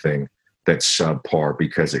out anything that's subpar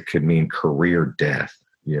because it could mean career death,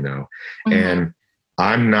 you know? And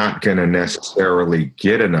I'm not going to necessarily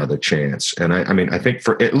get another chance. And I mean, I think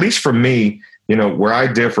at least for me, you know, where I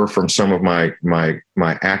differ from some of my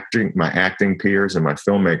acting peers and my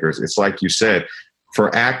filmmakers, it's like you said,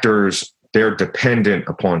 for actors, they're dependent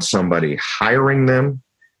upon somebody hiring them,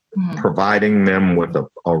 providing them with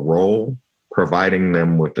a role, providing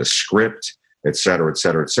them with a script, et cetera, et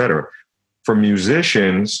cetera, et cetera. For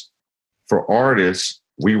musicians, for artists,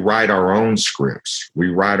 we write our own scripts. We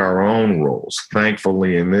write our own rules.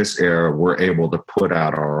 Thankfully, in this era, we're able to put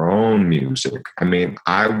out our own music. I mean,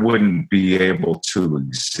 I wouldn't be able to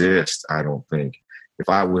exist, I don't think, if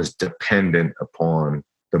I was dependent upon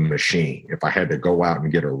the machine, if I had to go out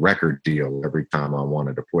and get a record deal every time I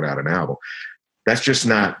wanted to put out an album. That's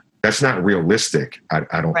not realistic.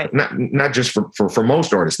 I don't, right. not just for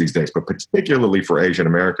most artists these days, but particularly for Asian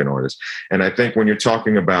American artists. And I think when you're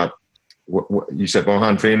talking about, what you said,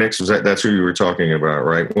 Bohan Phoenix, that's who you were talking about,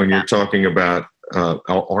 right? When you're talking about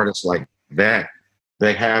artists like that,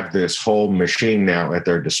 they have this whole machine now at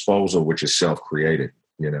their disposal, which is self-created,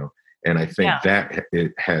 and I think that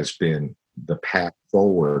it has been the path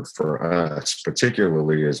forward for us,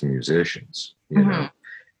 particularly as musicians, you know.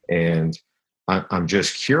 And I'm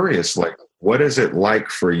just curious, like, what is it like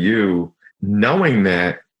for you knowing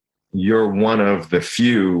that you're one of the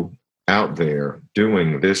few out there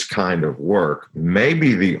doing this kind of work,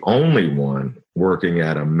 maybe the only one working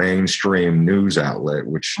at a mainstream news outlet,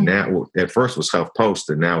 which now at first was HuffPost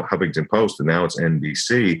and now Huffington Post and now it's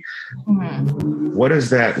NBC. What is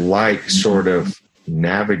that like, sort of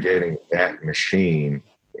navigating that machine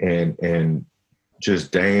and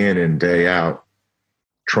just day in and day out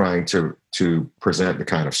trying to present the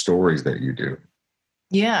kind of stories that you do?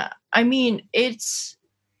 Yeah, I mean, it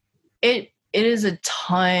is a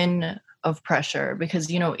ton of pressure because,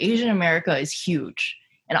 Asian America is huge.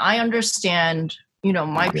 And I understand,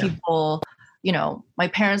 my people, my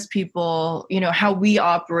parents' people, how we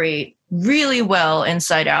operate really well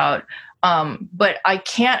inside out. But I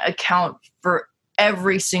can't account for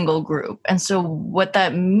every single group. And so what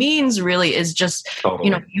that means really is just,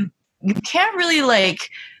 you can't really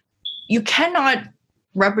you cannot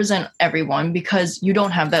represent everyone because you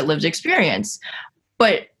don't have that lived experience.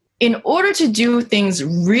 But in order to do things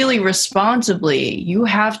really responsibly, you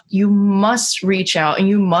must reach out and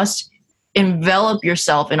you must envelop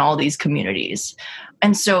yourself in all these communities.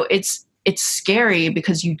 And so it's scary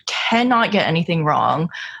because you cannot get anything wrong.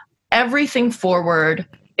 Everything forward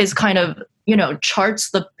is kind of,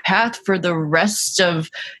 charts the path for the rest of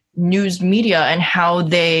news media and how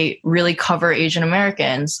they really cover Asian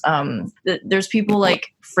Americans. There's people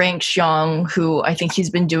like Frank Xiong, who I think he's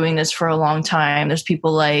been doing this for a long time. There's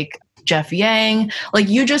people like Jeff Yang. Like,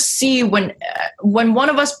 you just see when one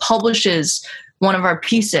of us publishes one of our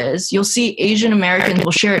pieces, you'll see Asian Americans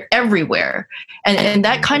will share it everywhere. And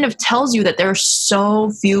that kind of tells you that there are so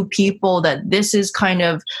few people that this is kind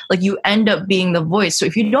of like, you end up being the voice. So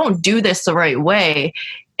if you don't do this the right way,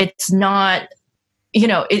 it's not,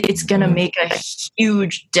 it's going to make a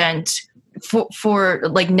huge dent for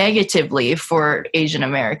like negatively for Asian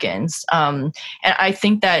Americans. And I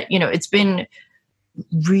think that, it's been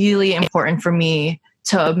really important for me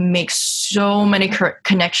to make so many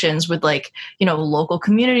connections with local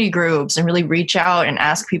community groups and really reach out and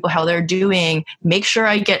ask people how they're doing, make sure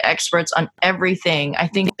I get experts on everything. I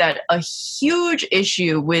think that a huge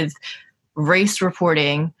issue with race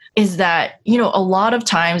reporting is that, a lot of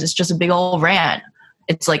times it's just a big old rant.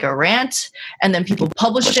 It's like a rant and then people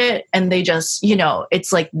publish it and they just,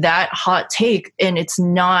 it's like that hot take and it's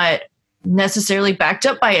not necessarily backed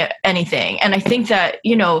up by anything. And I think that,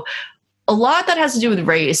 a lot that has to do with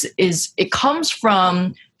race is it comes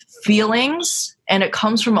from feelings and it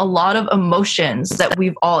comes from a lot of emotions that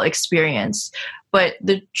we've all experienced. But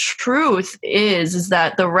the truth is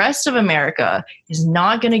that the rest of America is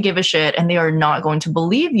not going to give a shit and they are not going to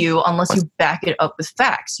believe you unless you back it up with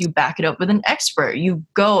facts. You back it up with an expert. You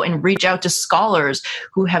go and reach out to scholars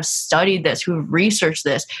who have studied this, who have researched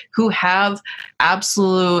this, who have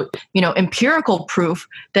absolute, empirical proof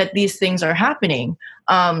that these things are happening.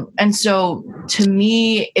 And so to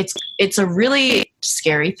me, it's a really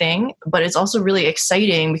scary thing, but it's also really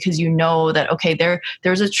exciting because that, okay,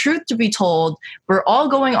 there's a truth to be told. We're all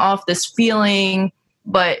going off this feeling,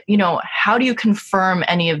 but how do you confirm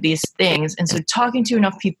any of these things? And so talking to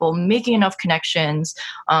enough people, making enough connections,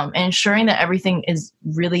 and ensuring that everything is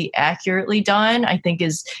really accurately done, I think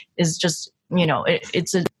is just,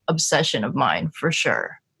 it's an obsession of mine for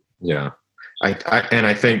sure. Yeah. I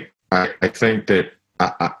think that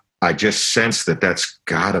I just sense that that's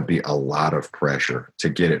got to be a lot of pressure to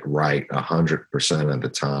get it right 100% of the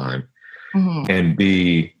time and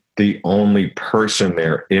be the only person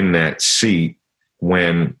there in that seat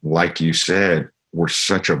when, like you said, we're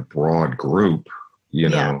such a broad group,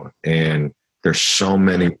 and there's so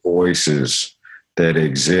many voices that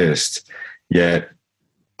exist, yet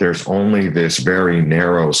there's only this very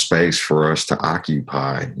narrow space for us to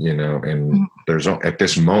occupy, and there's at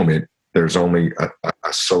this moment, there's only a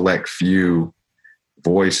select few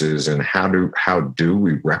voices. And how do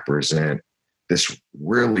we represent this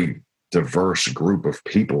really diverse group of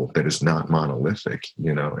people that is not monolithic,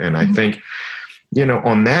 and I think,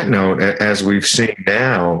 on that note, as we've seen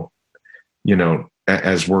now,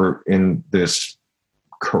 as we're in this,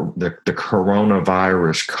 the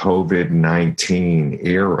coronavirus COVID-19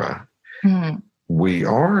 era, we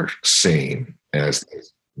are seen as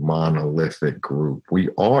this monolithic group.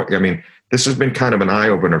 This has been kind of an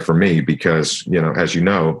eye-opener for me because, as you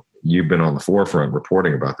know, you've been on the forefront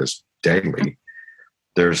reporting about this daily.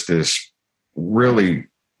 There's this really,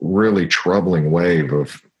 really troubling wave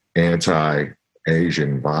of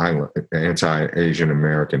anti-Asian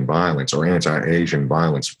American violence or anti-Asian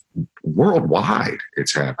violence worldwide.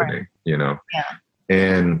 It's happening, Yeah.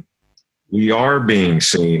 and we are being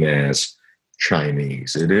seen as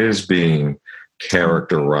Chinese. It is being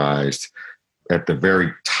characterized at the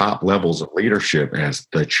very top levels of leadership as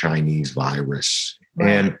the Chinese virus. Right.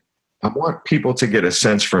 And I want people to get a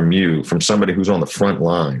sense from you, from somebody who's on the front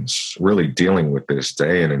lines, really dealing with this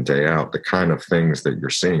day in and day out, the kind of things that you're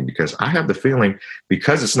seeing, because I have the feeling,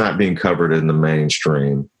 because it's not being covered in the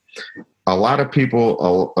mainstream, a lot of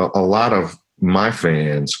people, a lot of my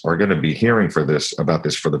fans are going to be hearing about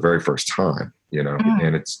this for the very first time,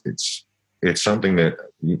 and it's something that,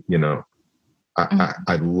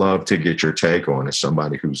 I'd love to get your take on as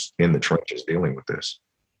somebody who's in the trenches dealing with this.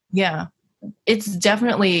 Yeah. It's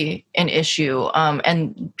definitely an issue.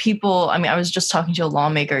 And people, I was just talking to a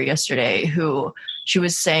lawmaker yesterday who she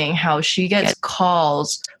was saying how she gets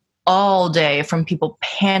calls all day from people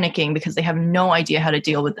panicking because they have no idea how to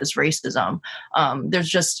deal with this racism. There's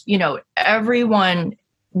just, everyone,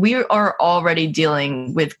 we are already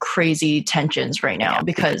dealing with crazy tensions right now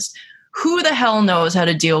because who the hell knows how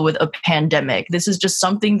to deal with a pandemic? This is just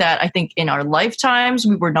something that I think in our lifetimes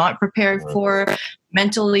we were not prepared for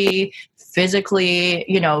mentally, physically,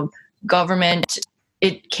 government,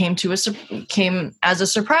 it came as a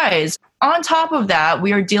surprise. On top of that,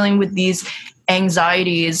 we are dealing with these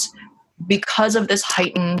anxieties because of this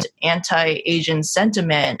heightened anti-Asian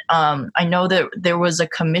sentiment. I know that there was a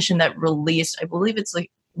commission that released, I believe it's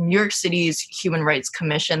like New York City's Human Rights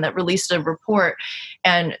Commission, that released a report,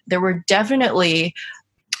 and there were definitely,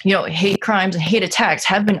 hate crimes and hate attacks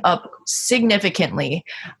have been up significantly.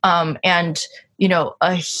 And,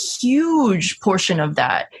 a huge portion of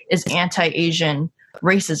that is anti-Asian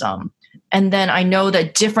racism. And then I know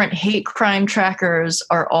that different hate crime trackers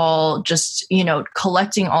are all just,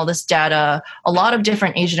 collecting all this data. A lot of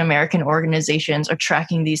different Asian American organizations are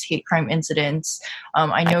tracking these hate crime incidents.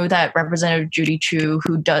 I know that Representative Judy Chu,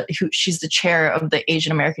 who she's the chair of the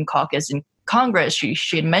Asian American Caucus in Congress,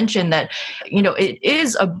 she had mentioned that, it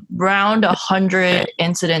is around 100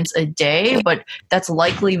 incidents a day, but that's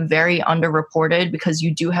likely very underreported because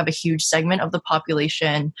you do have a huge segment of the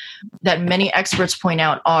population that many experts point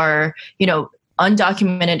out are,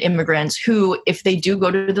 undocumented immigrants who, if they do go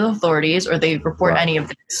to the authorities or they report any of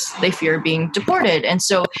this, they fear being deported. And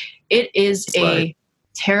so it is a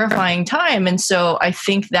terrifying time. And so I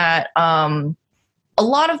think that a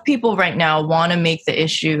lot of people right now want to make the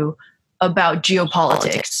issue about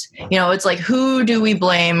geopolitics. It's like, who do we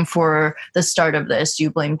blame for the start of this? Do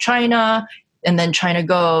you blame China? And then China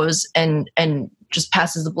goes and just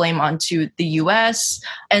passes the blame on to the US.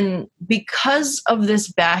 And because of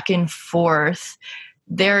this back and forth,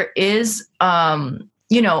 there is, a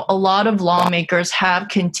lot of lawmakers have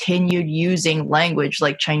continued using language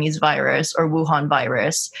like Chinese virus or Wuhan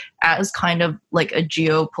virus as kind of like a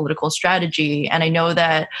geopolitical strategy. And I know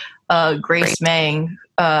that Grace Meng,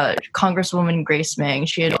 Congresswoman Grace Meng,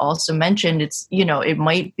 she had also mentioned it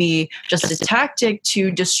might be just a tactic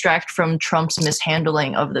to distract from Trump's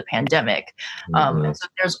mishandling of the pandemic. And so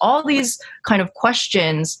there's all these kind of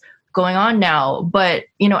questions going on now. But,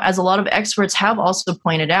 as a lot of experts have also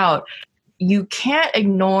pointed out, you can't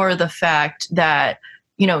ignore the fact that,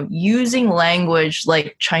 using language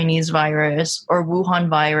like Chinese virus or Wuhan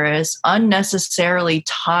virus unnecessarily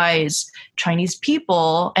ties Chinese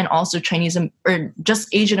people and also Chinese or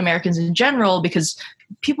just Asian Americans in general, because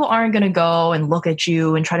people aren't going to go and look at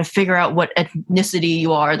you and try to figure out what ethnicity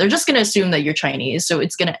you are. They're just going to assume that you're Chinese. So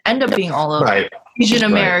it's going to end up being all of Asian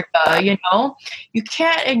America, You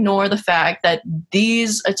can't ignore the fact that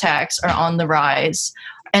these attacks are on the rise.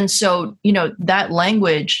 And so, that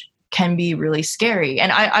language can be really scary.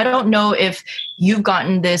 And I don't know if you've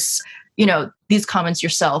gotten this, these comments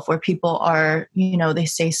yourself where people are, they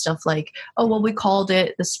say stuff like, oh, well, we called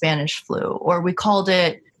it the Spanish flu, or we called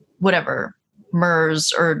it whatever.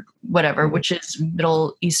 MERS or whatever, which is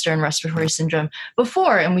Middle Eastern Respiratory Syndrome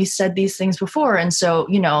before. And we said these things before. And so,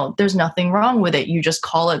 there's nothing wrong with it. You just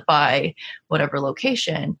call it by whatever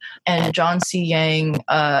location. And John C. Yang,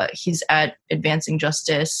 he's at Advancing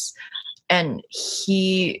Justice. And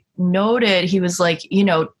he noted, he was like,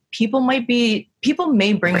 people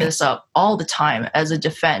may bring this up all the time as a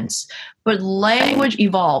defense, but language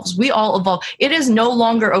evolves. We all evolve. It is no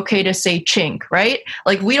longer okay to say chink, right?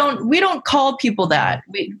 Like we don't call people that.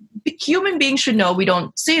 Human beings should know we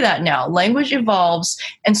don't say that now. Language evolves.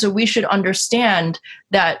 And so we should understand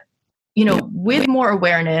that, with more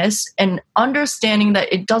awareness and understanding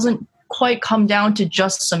that it doesn't quite come down to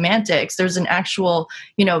just semantics. There's an actual,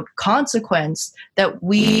 consequence that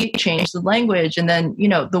we change the language. And then,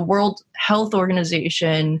 the World Health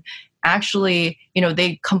Organization actually,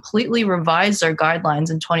 they completely revised their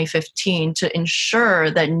guidelines in 2015 to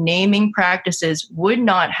ensure that naming practices would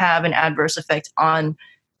not have an adverse effect on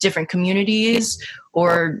different communities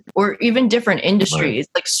or even different industries.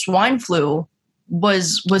 Like swine flu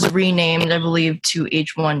was renamed, I believe, to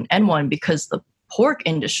H1N1 because the pork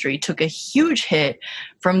industry took a huge hit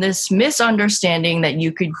from this misunderstanding that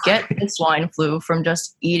you could get the swine flu from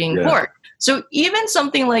just eating pork. So even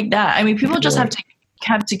something like that, I mean, people just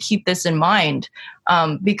have to keep this in mind,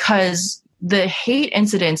 because the hate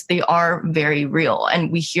incidents, they are very real,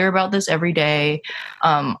 and we hear about this every day.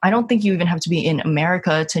 I don't think you even have to be in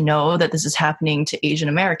America to know that this is happening to Asian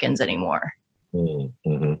Americans anymore.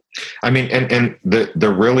 Mm-hmm. I mean, and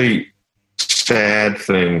the really sad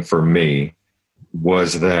thing for me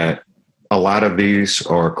was that a lot of these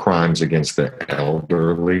are crimes against the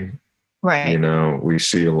elderly. Right. We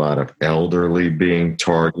see a lot of elderly being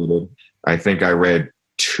targeted. I think I read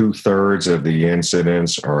 2/3 of the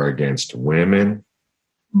incidents are against women.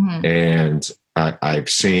 Mm-hmm. And I've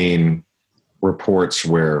seen reports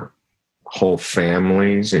where whole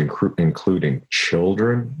families, including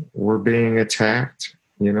children, were being attacked,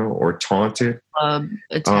 or taunted.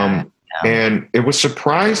 And it was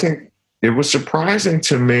surprising. It was surprising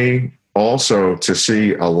to me also to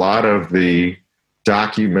see a lot of the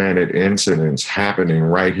documented incidents happening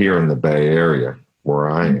right here in the Bay Area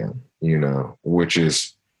where I am, which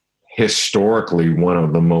is historically one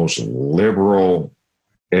of the most liberal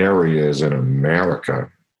areas in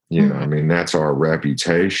America. I mean, that's our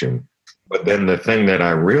reputation. But then the thing that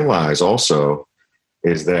I realize also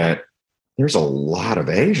is that there's a lot of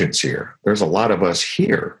Asians here. There's a lot of us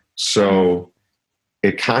here. So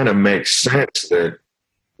it kind of makes sense that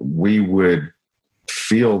we would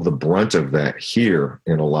feel the brunt of that here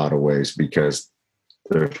in a lot of ways, because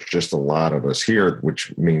there's just a lot of us here,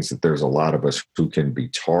 which means that there's a lot of us who can be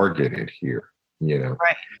targeted here.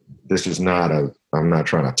 Right. This is I'm not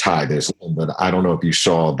trying to tie this in, but I don't know if you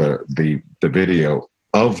saw the video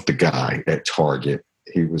of the guy at Target.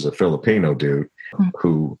 He was a Filipino dude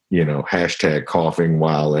who, hashtag coughing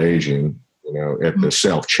while Asian, at the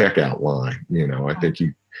self-checkout line. I think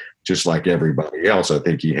he, just like everybody else, I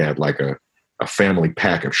think he had like a family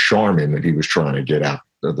pack of Charmin that he was trying to get out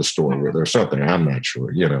of the store with or something. I'm not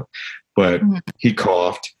sure, but he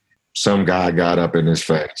coughed. Some guy got up in his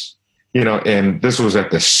face, and this was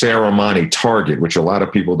at the Serramonte Target, which a lot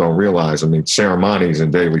of people don't realize. I mean, Serramonte's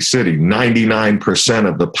in Daly City. 99%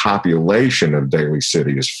 of the population of Daly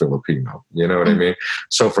City is Filipino. You know what I mean?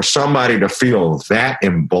 So for somebody to feel that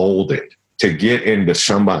emboldened to get into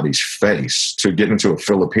somebody's face, to get into a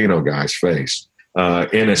Filipino guy's face,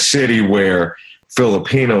 in a city where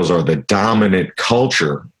Filipinos are the dominant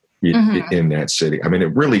culture in that city. I mean,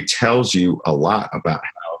 it really tells you a lot about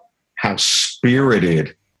how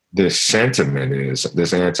spirited this sentiment is,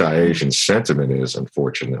 this anti-Asian sentiment is,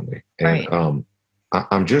 unfortunately. And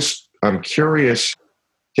I'm curious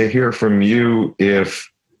to hear from you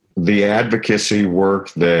if the advocacy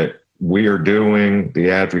work that we are doing, the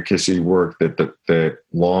advocacy work that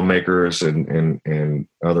lawmakers and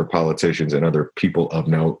other politicians and other people of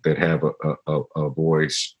note that have a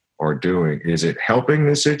voice are doing, is it helping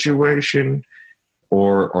the situation,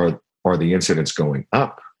 or are the incidents going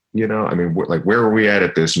up? I mean, where are we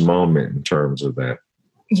at this moment in terms of that?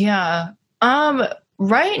 Yeah.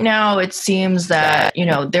 Right now it seems that,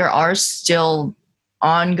 there are still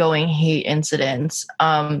ongoing hate incidents.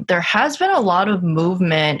 There has been a lot of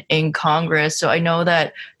movement in Congress. So I know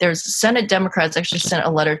that there's Senate Democrats actually sent a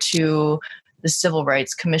letter to the Civil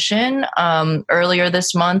Rights Commission earlier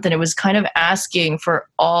this month, and it was kind of asking for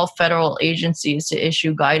all federal agencies to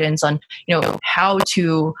issue guidance on, how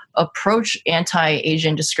to approach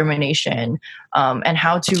anti-Asian discrimination and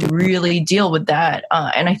how to really deal with that.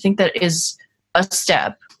 And I think that is a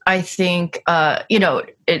step. I think,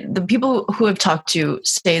 the people who have talked to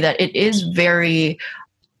say that it is very,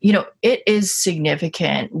 it is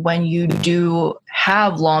significant when you do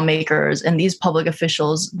have lawmakers and these public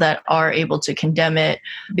officials that are able to condemn it,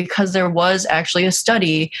 because there was actually a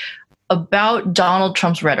study about Donald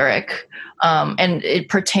Trump's rhetoric, and it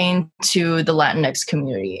pertained to the Latinx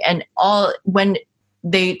community. And when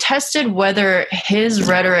they tested whether his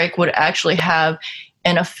rhetoric would actually have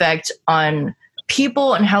an effect on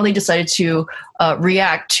people and how they decided to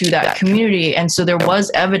react to that community. And so there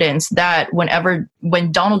was evidence that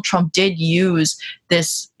when Donald Trump did use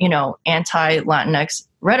this, anti-Latinx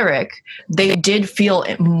rhetoric, they did feel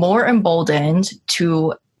more emboldened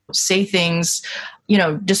to say things,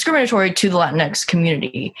 discriminatory to the Latinx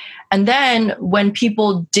community. And then when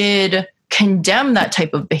people did condemn that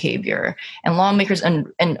type of behavior, and lawmakers and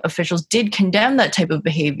officials did condemn that type of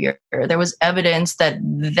behavior, there was evidence that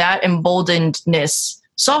emboldenedness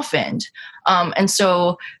softened. And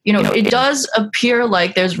so, it does appear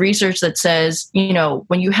like there's research that says,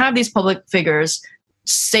 when you have these public figures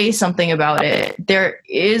say something about it, there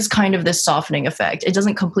is kind of this softening effect. It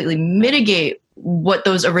doesn't completely mitigate what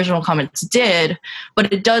those original comments did,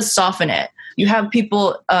 but it does soften it. You have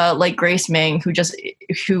people like Grace Meng,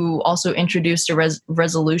 who also introduced a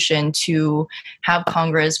resolution to have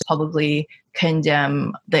Congress publicly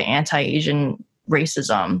condemn the anti-Asian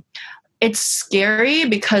racism. It's scary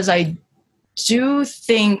because I do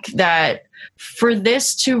think that for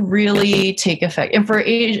this to really take effect, and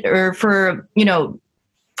for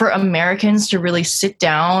Americans to really sit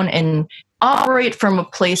down and operate from a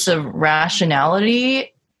place of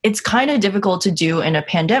rationality, it's kind of difficult to do in a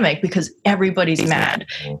pandemic because everybody's mad.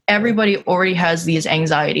 Everybody already has these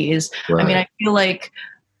anxieties. Right. I mean, I feel like,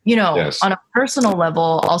 yes, on a personal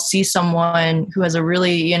level, I'll see someone who has a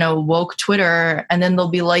really, woke Twitter, and then they'll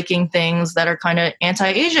be liking things that are kind of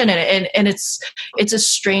anti-Asian, and it's a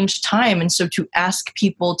strange time. And so to ask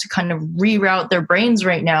people to kind of reroute their brains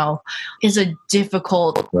right now is a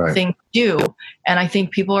difficult thing to do. And I think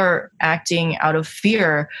people are acting out of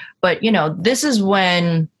fear. But, this is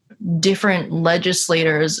when different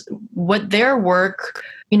legislators, what their work,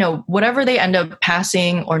 whatever they end up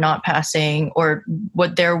passing or not passing, or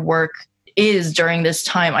what their work is during this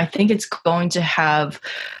time, I think it's going to have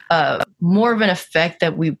more of an effect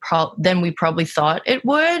than we probably thought it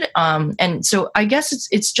would. And so I guess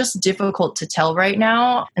it's just difficult to tell right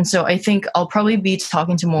now. And so I think I'll probably be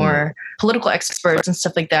talking to more political experts and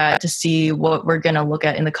stuff like that to see what we're going to look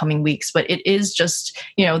at in the coming weeks. But it is just,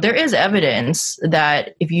 there is evidence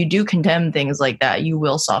that if you do condemn things like that, you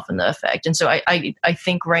will soften the effect. And so I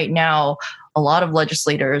think right now, a lot of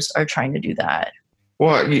legislators are trying to do that.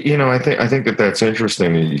 Well, I think that that's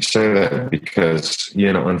interesting that you say that because,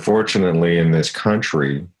 unfortunately in this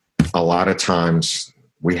country, a lot of times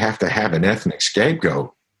we have to have an ethnic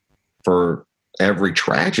scapegoat for every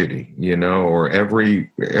tragedy, or every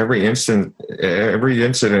incident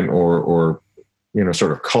or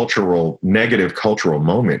sort of negative cultural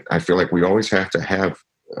moment. I feel like we always have to have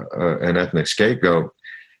an ethnic scapegoat.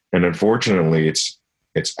 And unfortunately, it's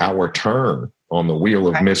our turn on the wheel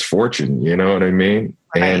of misfortune, you know what I mean?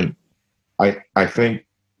 And I think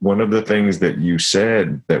one of the things that you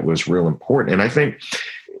said that was real important, and I think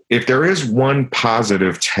if there is one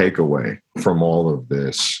positive takeaway from all of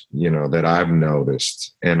this, that I've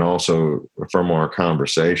noticed, and also from our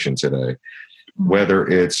conversation today, whether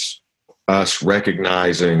it's us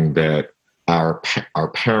recognizing that our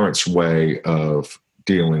parents' way of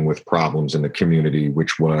dealing with problems in the community,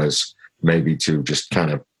 which was maybe to just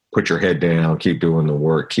kind of put your head down, keep doing the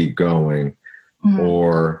work, keep going.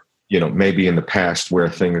 Or, maybe in the past where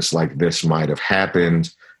things like this might have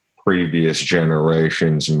happened, previous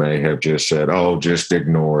generations may have just said, oh, just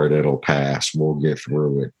ignore it. It'll pass. We'll get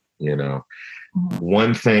through it.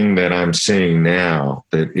 One thing that I'm seeing now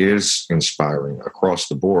that is inspiring across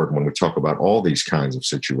the board when we talk about all these kinds of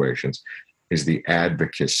situations is the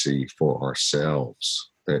advocacy for ourselves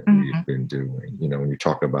that we've been doing. When you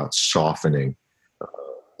talk about softening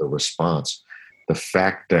the response, the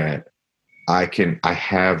fact that I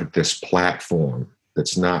have this platform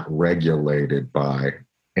that's not regulated by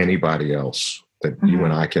anybody else, that you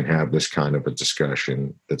and I can have this kind of a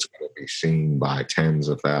discussion that's going to be seen by tens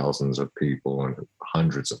of thousands of people and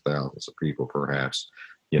hundreds of thousands of people, perhaps.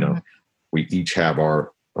 We each have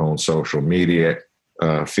our own social media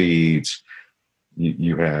feeds.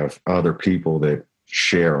 You have other people that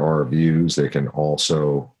share our views. They can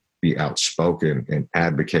also be outspoken and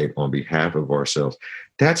advocate on behalf of ourselves.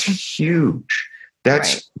 That's huge.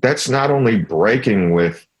 That's not only breaking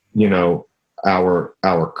with,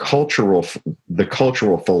 our cultural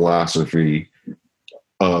philosophy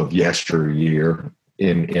of yesteryear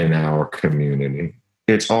in our community.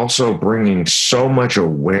 It's also bringing so much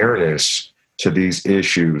awareness to these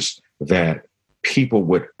issues that people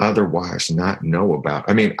would otherwise not know about.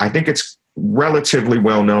 I mean, I think it's relatively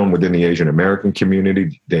well known within the Asian American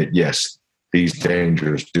community that, yes, these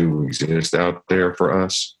dangers do exist out there for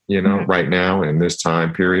us, right now in this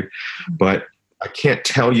time period. But I can't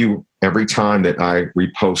tell you every time that I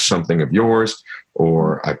repost something of yours,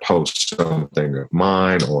 or I post something of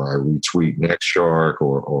mine, or I retweet Next Shark,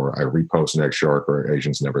 or I repost Next Shark, or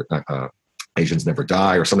Asians Never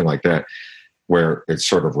Die, or something like that, where it's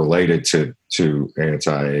sort of related to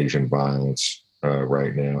anti-Asian violence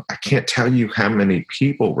right now. I can't tell you how many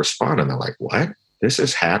people respond, and they're like, "What? This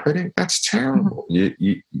is happening? That's terrible."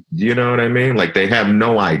 You know what I mean? Like, they have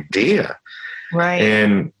no idea, right?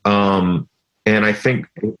 And I think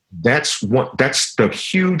that's the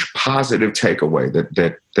huge positive takeaway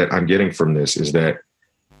that I'm getting from this, is that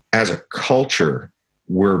as a culture,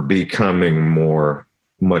 we're becoming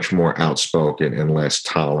much more outspoken and less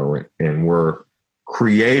tolerant, and we're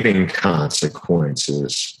creating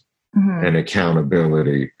consequences and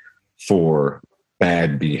accountability for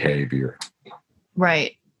bad behavior.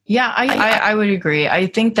 Right. Yeah, I would agree. I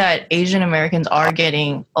think that Asian Americans are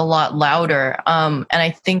getting a lot louder. And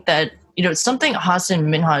I think that, something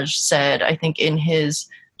Hassan Minhaj said, I think in his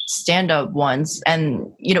stand-up once,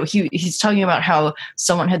 and, he's talking about how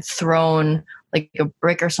someone had thrown like a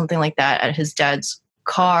brick or something like that at his dad's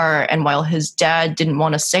car. And while his dad didn't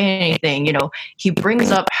want to say anything, he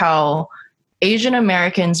brings up how Asian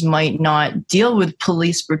Americans might not deal with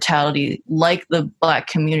police brutality like the Black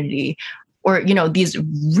community, or, these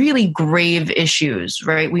really grave issues,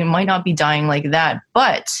 right? We might not be dying like that,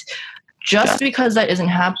 but just because that isn't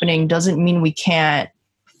happening doesn't mean we can't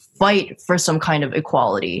fight for some kind of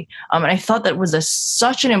equality. And I thought that was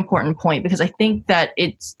such an important point, because I think that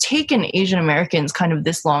it's taken Asian Americans kind of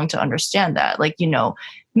this long to understand that, like,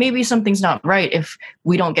 maybe something's not right if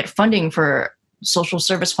we don't get funding for social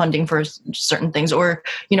service funding for certain things, or,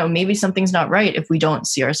 maybe something's not right if we don't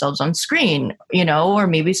see ourselves on screen, or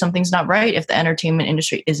maybe something's not right if the entertainment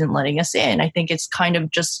industry isn't letting us in. I think it's kind of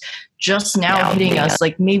just now hitting us,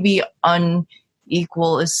 like, maybe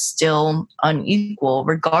unequal is still unequal,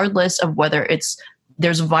 regardless of whether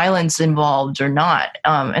there's violence involved or not.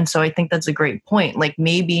 And so I think that's a great point. Like,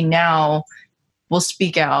 maybe now we'll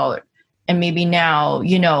speak out, and maybe now,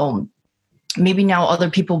 maybe now other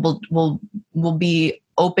people will be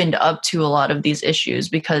opened up to a lot of these issues,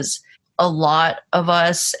 because a lot of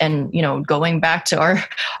us, and, going back to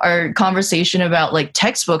our conversation about like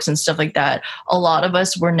textbooks and stuff like that, a lot of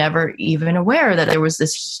us were never even aware that there was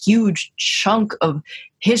this huge chunk of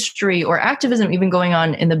history or activism even going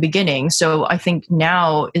on in the beginning. So I think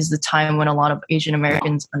now is the time when a lot of Asian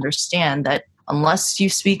Americans understand that unless you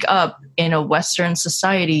speak up in a Western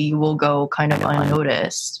society, you will go kind of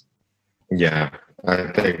unnoticed. Yeah, I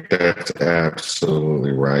think that's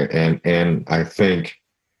absolutely right. And I think,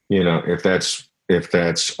 if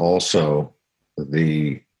that's also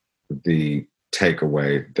the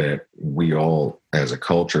takeaway that we all as a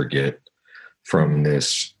culture get from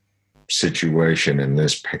this situation in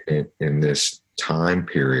this time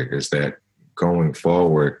period, is that going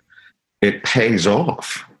forward, it pays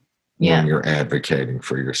off when you're advocating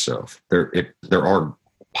for yourself. There are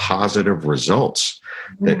positive results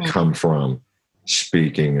that come from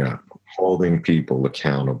speaking up, holding people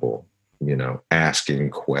accountable, asking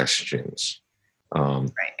questions,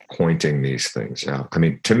 pointing these things out. I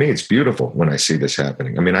mean, to me, it's beautiful when I see this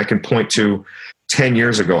happening. I mean, I can point to 10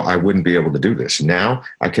 years ago, I wouldn't be able to do this. Now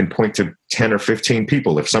I can point to 10 or 15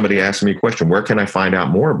 people. If somebody asks me a question, where can I find out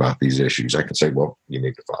more about these issues? I can say, well, you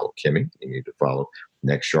need to follow Kimmy. You need to follow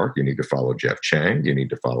Next Shark. You need to follow Jeff Chang. You need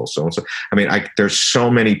to follow so-and-so. I mean, there's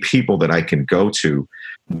so many people that I can go to,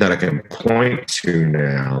 that I can point to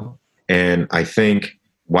now. And I think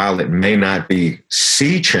while it may not be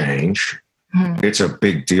sea change, it's a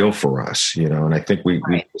big deal for us, and I think we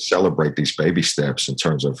celebrate these baby steps in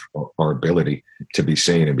terms of our ability to be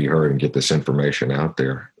seen and be heard and get this information out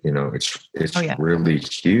there. It's really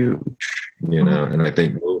huge, and I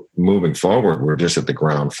think moving forward, we're just at the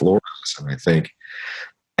ground floor. And I think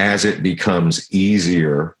as it becomes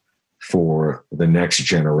easier for the next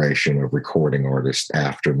generation of recording artists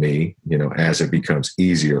after me, as it becomes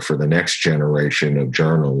easier for the next generation of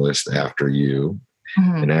journalists after you,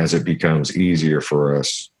 and as it becomes easier for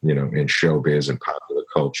us, in showbiz and popular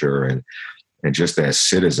culture and just as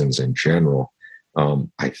citizens in general,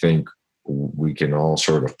 I think we can all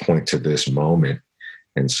sort of point to this moment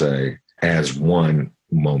and say, as one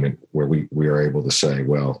moment where we are able to say,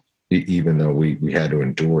 well, even though we had to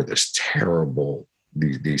endure this terrible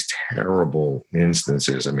these terrible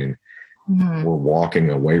instances. I mean, Mm-hmm. we're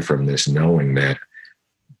walking away from this knowing that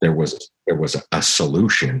there was a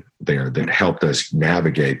solution there that helped us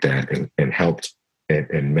navigate that and helped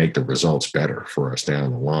and make the results better for us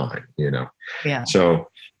down the line, Yeah. So,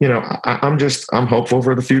 I'm hopeful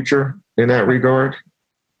for the future in that regard.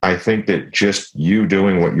 I think that just you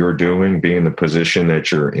doing what you're doing, being the position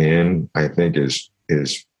that you're in, I think is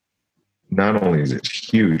not only is it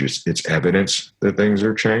huge, it's evidence that things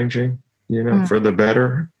are changing, for the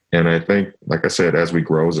better. And I think, like I said, as we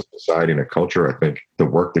grow as a society and a culture, I think the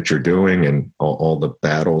work that you're doing and all the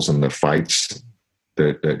battles and the fights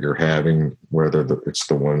that you're having, whether it's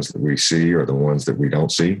the ones that we see or the ones that we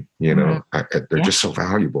don't see, they're just so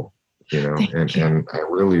valuable, and I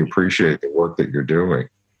really appreciate the work that you're doing.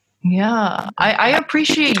 Yeah, I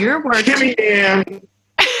appreciate your work. Kimmy Yam.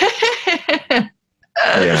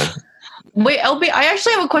 Yeah. Wait, LB, I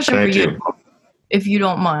actually have a question Thank for you, if you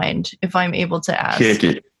don't mind, if I'm able to ask. Kick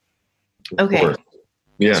it. Okay.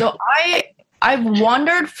 Yeah. So I've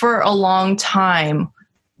wondered for a long time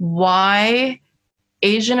why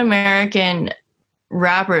Asian American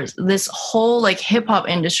rappers, this whole like hip hop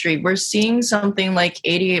industry, we're seeing something like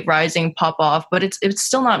 88 Rising pop off, but it's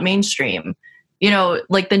still not mainstream.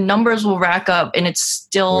 Like the numbers will rack up and it's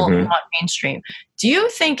still not mainstream. Do you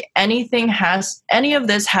think any of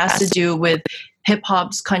this has to do with hip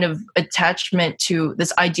hop's kind of attachment to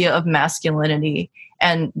this idea of masculinity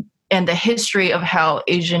and the history of how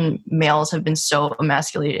Asian males have been so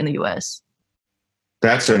emasculated in the US?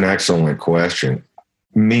 That's an excellent question.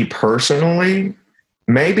 Me personally,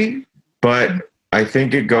 maybe, but I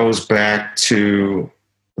think it goes back to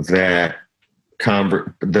that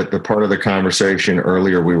the part of the conversation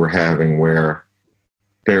earlier we were having where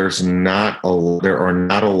there are not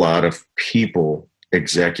a lot of people,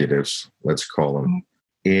 executives, let's call them,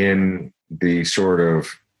 in the sort of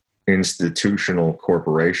institutional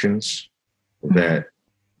corporations that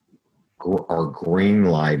are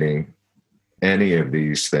greenlighting any of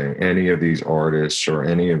these things, any of these artists or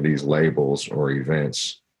any of these labels or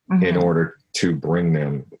events in order to bring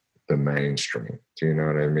them the mainstream. Do you know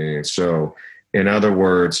what I mean? So in other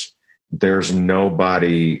words, there's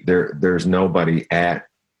nobody at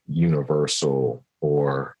Universal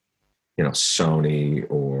or Sony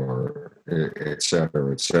or et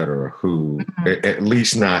cetera, who at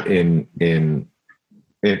least not in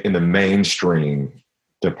the mainstream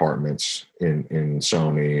departments in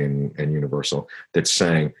Sony and Universal that's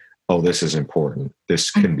saying, oh, this is important.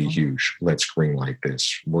 This can be huge. Let's greenlight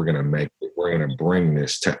this. We're going to bring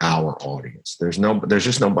this to our audience. There's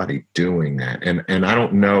just nobody doing that. And I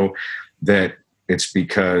don't know that it's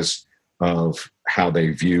because of how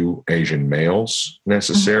they view Asian males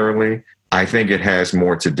necessarily. I think it has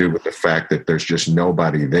more to do with the fact that there's just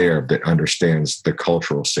nobody there that understands the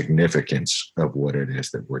cultural significance of what it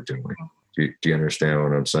is that we're doing. Do you understand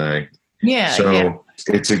what I'm saying? Yeah. So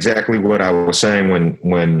it's exactly what I was saying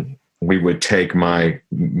when we would take my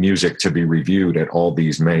music to be reviewed at all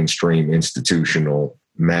these mainstream institutional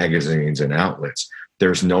magazines and outlets.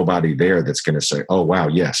 There's nobody there that's going to say, oh, wow,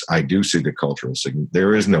 yes, I do see the cultural significance.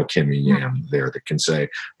 There is no Kimmy Yam there that can say,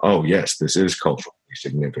 oh, yes, this is culturally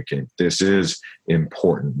significant. This is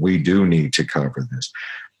important. We do need to cover this.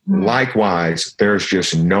 Likewise, there's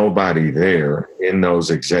just nobody there in those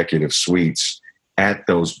executive suites at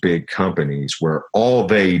those big companies where all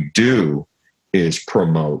they do is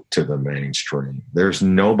promote to the mainstream. There's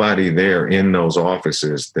nobody there in those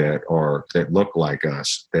offices that look like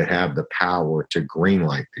us, that have the power to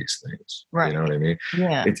greenlight these things. Right. You know what I mean?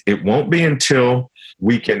 Yeah. It won't be until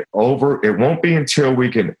we can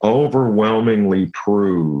overwhelmingly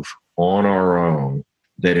prove on our own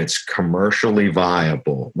that it's commercially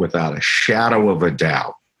viable without a shadow of a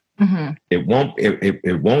doubt. It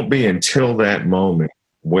won't be until that moment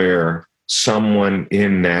where someone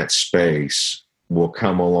in that space will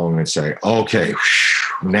come along and say, okay,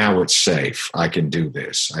 now it's safe. I can do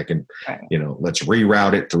this. I can, let's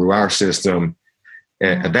reroute it through our system.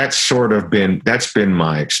 And that's been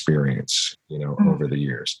my experience, over the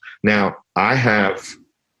years. Now I have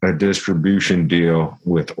a distribution deal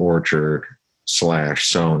with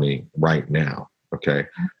Orchard/Sony right now. Okay.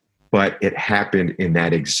 But it happened in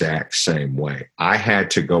that exact same way. I had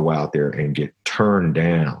to go out there and get turned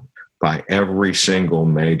down by every single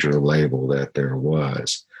major label that there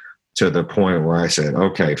was, to the point where I said,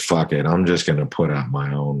 okay, fuck it. I'm just going to put out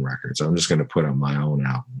my own records. I'm just going to put out my own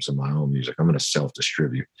albums and my own music. I'm going to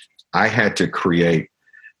self-distribute. I had to create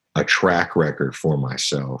a track record for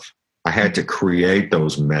myself. I had to create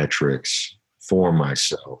those metrics for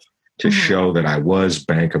myself to show that I was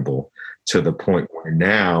bankable, to the point where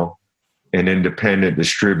now an independent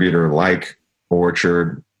distributor like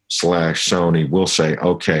Orchard / Sony will say,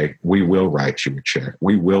 okay, we will write you a check.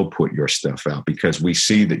 We will put your stuff out because we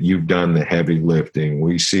see that you've done the heavy lifting.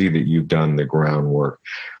 We see that you've done the groundwork.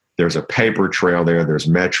 There's a paper trail there. There's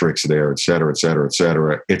metrics there, et cetera, et cetera, et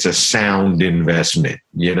cetera. It's a sound investment.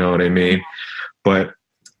 You know what I mean? But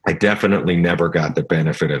I definitely never got the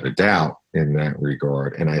benefit of the doubt in that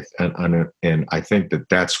regard. And I think that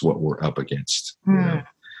that's what we're up against. You know?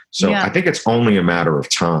 So I think it's only a matter of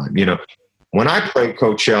time. You know, when I played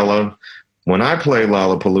Coachella, when I played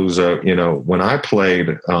Lollapalooza, you know, when I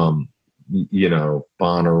played, you know,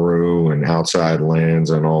 Bonnaroo and Outside Lands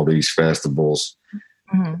and all these festivals,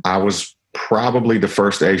 I was probably the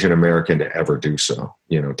first Asian American to ever do so.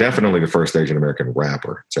 You know, definitely the first Asian American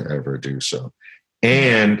rapper to ever do so.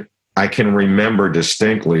 And I can remember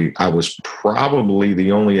distinctly, I was probably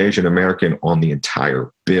the only Asian American on the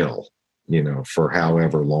entire bill, you know, for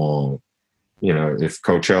however long. You know, if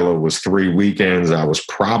Coachella was 3 weekends, I was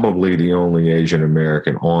probably the only Asian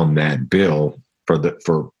American on that bill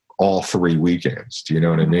for all 3 weekends. Do you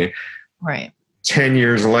know what I mean? Right. 10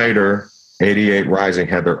 years later, 88 Rising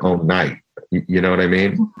had their own night. You know what I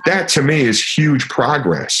mean? That to me is huge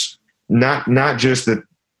progress. Not just that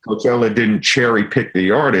Coachella didn't cherry pick the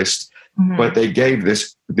artist, but they gave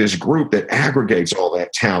this group that aggregates all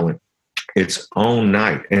that talent its own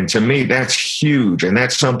night. And to me, that's huge. And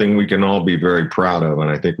that's something we can all be very proud of. And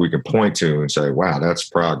I think we can point to and say, wow, that's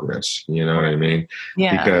progress. You know what I mean?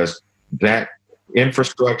 Yeah. Because that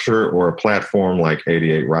infrastructure or a platform like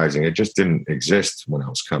 88 Rising, it just didn't exist when I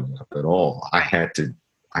was coming up at all. I had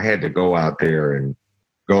to go out there and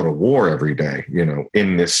go to war every day, you know,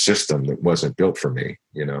 in this system that wasn't built for me,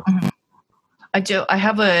 you know. I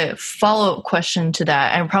have a follow-up question to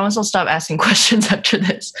that. I promise I'll stop asking questions after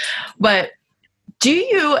this. But do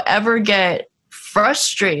you ever get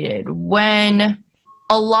frustrated when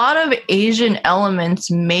a lot of Asian elements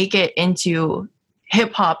make it into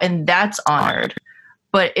hip hop and that's honored,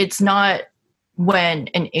 but it's not when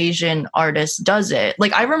an Asian artist does it?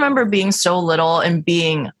 Like, I remember being so little and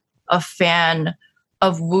being a fan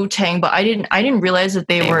of Wu-Tang, but I didn't realize that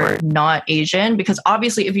they were not Asian, because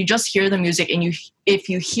obviously if you just hear the music and if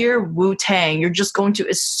you hear Wu-Tang, you're just going to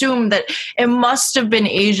assume that it must have been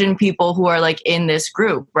Asian people who are like in this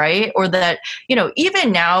group, right? Or that, you know,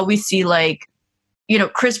 even now we see like, you know,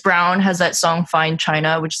 Chris Brown has that song Fine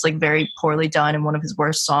China, which is like very poorly done and one of his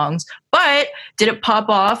worst songs. But did it pop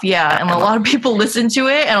off? Yeah. And a lot of people listen to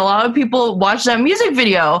it and a lot of people watch that music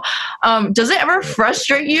video. Does it ever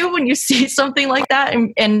frustrate you when you see something like that?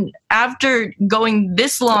 And after going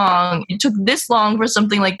this long, it took this long for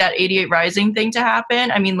something like that 88 Rising thing to happen.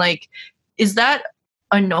 I mean, like, is that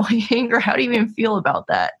annoying, or how do you even feel about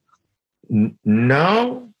that?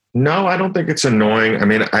 No, I don't think it's annoying. I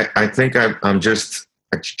mean, I think I'm just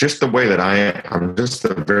the way that I am. I'm just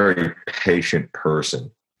a very patient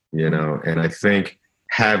person, you know, and I think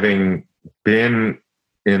having been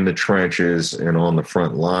in the trenches and on the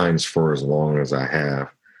front lines for as long as I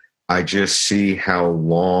have, I just see how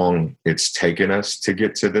long it's taken us to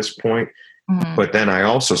get to this point. But then I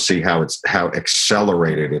also see how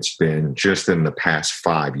accelerated it's been just in the past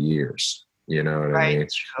 5 years. You know what I mean?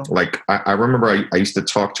 Like, I remember I used to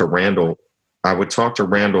talk to Randall. I would talk to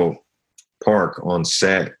Randall Park on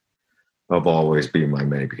set of Always Be My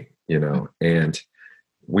Maybe, you know, and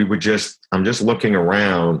I'm just looking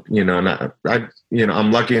around, you know, and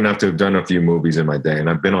I'm lucky enough to have done a few movies in my day, and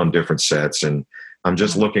I've been on different sets, and I'm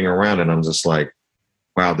just looking around and I'm just like,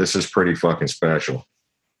 wow, this is pretty fucking special.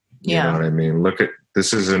 You know what I mean?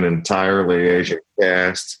 This is an entirely Asian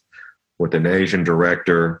cast with an Asian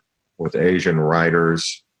director, with Asian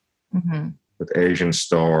writers, with Asian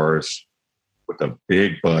stars, with a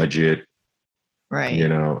big budget, right? You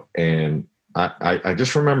know, and I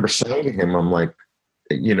just remember saying to him, I'm like,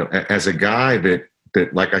 you know, as a guy that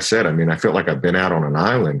like I said, I mean, I felt like I've been out on an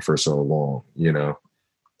island for so long, you know.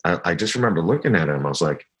 I just remember looking at him, I was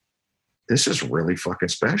like, this is really fucking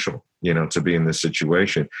special, you know, to be in this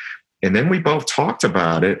situation. And then we both talked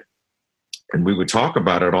about it, and we would talk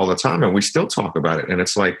about it all the time, and we still talk about it. And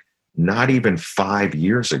it's like, not even 5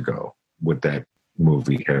 years ago would that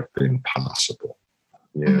movie have been possible.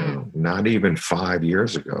 You know, not even 5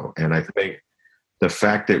 years ago. And I think the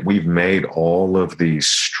fact that we've made all of these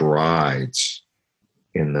strides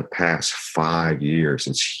in the past 5 years,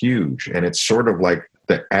 it's huge. And it's sort of like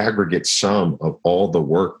the aggregate sum of all the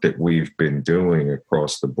work that we've been doing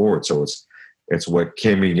across the board. So it's what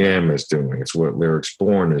Kimmy Yam is doing. It's what Lyrics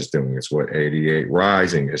Born is doing. It's what 88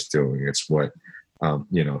 Rising is doing. It's what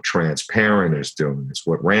you know, Transparent is doing. It's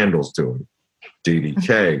what Randall's doing.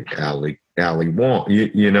 DDK, Ali Wong,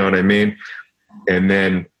 you know what I mean? And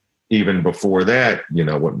then even before that, you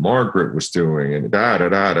know, what Margaret was doing and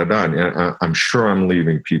And I'm sure I'm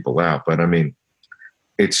leaving people out, but I mean,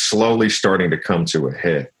 it's slowly starting to come to a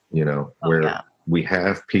head, you know, where we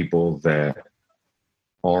have people that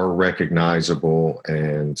are recognizable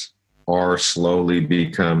and are slowly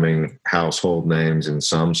becoming household names in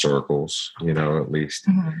some circles, you know, at least.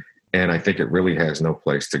 Mm-hmm. And I think it really has no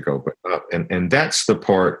place to go but up. And that's the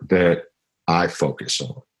part that I focus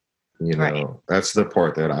on, you know, that's the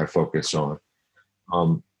part that I focus on.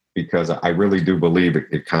 Because I really do believe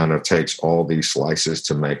it kind of takes all these slices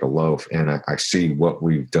to make a loaf. And I see what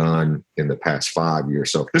we've done in the past 5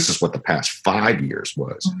 years. So this is what the past 5 years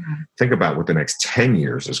was. Mm-hmm. Think about what the next 10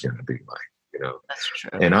 years is going to be like, you know. That's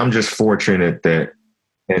true. And I'm just fortunate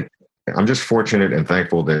and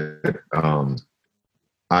thankful that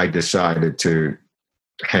I decided to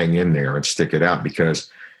hang in there and stick it out,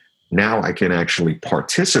 because now I can actually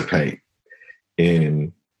participate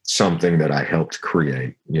in something that I helped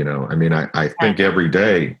create, you know. I mean, I think every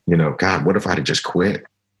day, you know, God, what if I'd have just quit?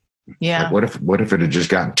 Yeah. Like, what if it had just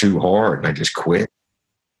gotten too hard and I just quit?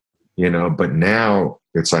 You know, but now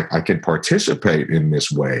it's like I can participate in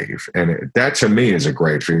this wave. And that to me is a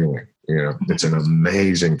great feeling. You know, it's an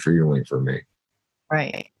amazing feeling for me.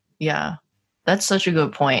 Right. Yeah. That's such a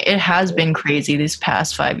good point. It has been crazy these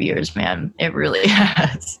past 5 years, man. It really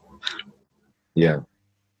has. Yeah.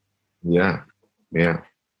 Yeah. Yeah.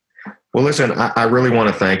 Well, listen, I really want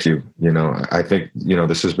to thank you. You know, I think, you know,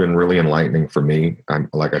 this has been really enlightening for me.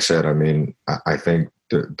 Like I said, I mean, I think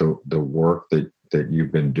the work that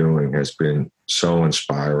you've been doing has been so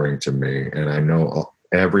inspiring to me. And I know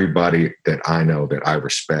everybody that I know that I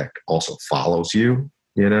respect also follows you,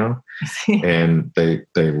 you know, and they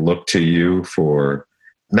look to you for,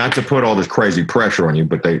 not to put all this crazy pressure on you,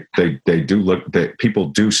 but they do look, that people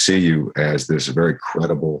do see you as this very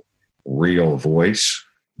credible, real voice,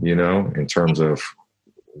 you know, in terms of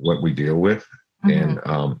what we deal with. Mm-hmm.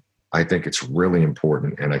 And I think it's really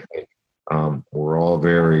important. And I think we're all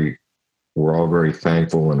very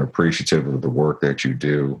thankful and appreciative of the work that you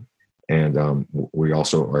do. And we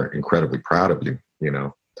also are incredibly proud of you, you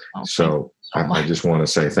know. So I just want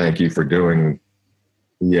to say thank you for doing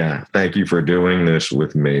this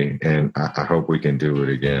with me. And I hope we can do it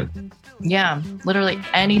again. Yeah, literally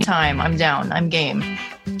anytime. I'm down. I'm game.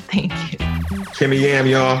 Thank you. Kimmy Yam,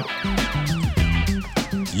 y'all.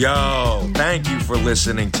 Yo, thank you for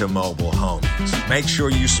listening to Mobile Homies. Make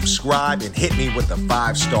sure you subscribe and hit me with a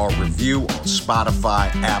 5-star review on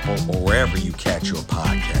Spotify, Apple, or wherever you catch your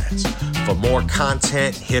podcasts. For more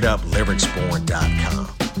content, hit up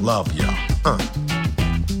lyricsborn.com. Love y'all.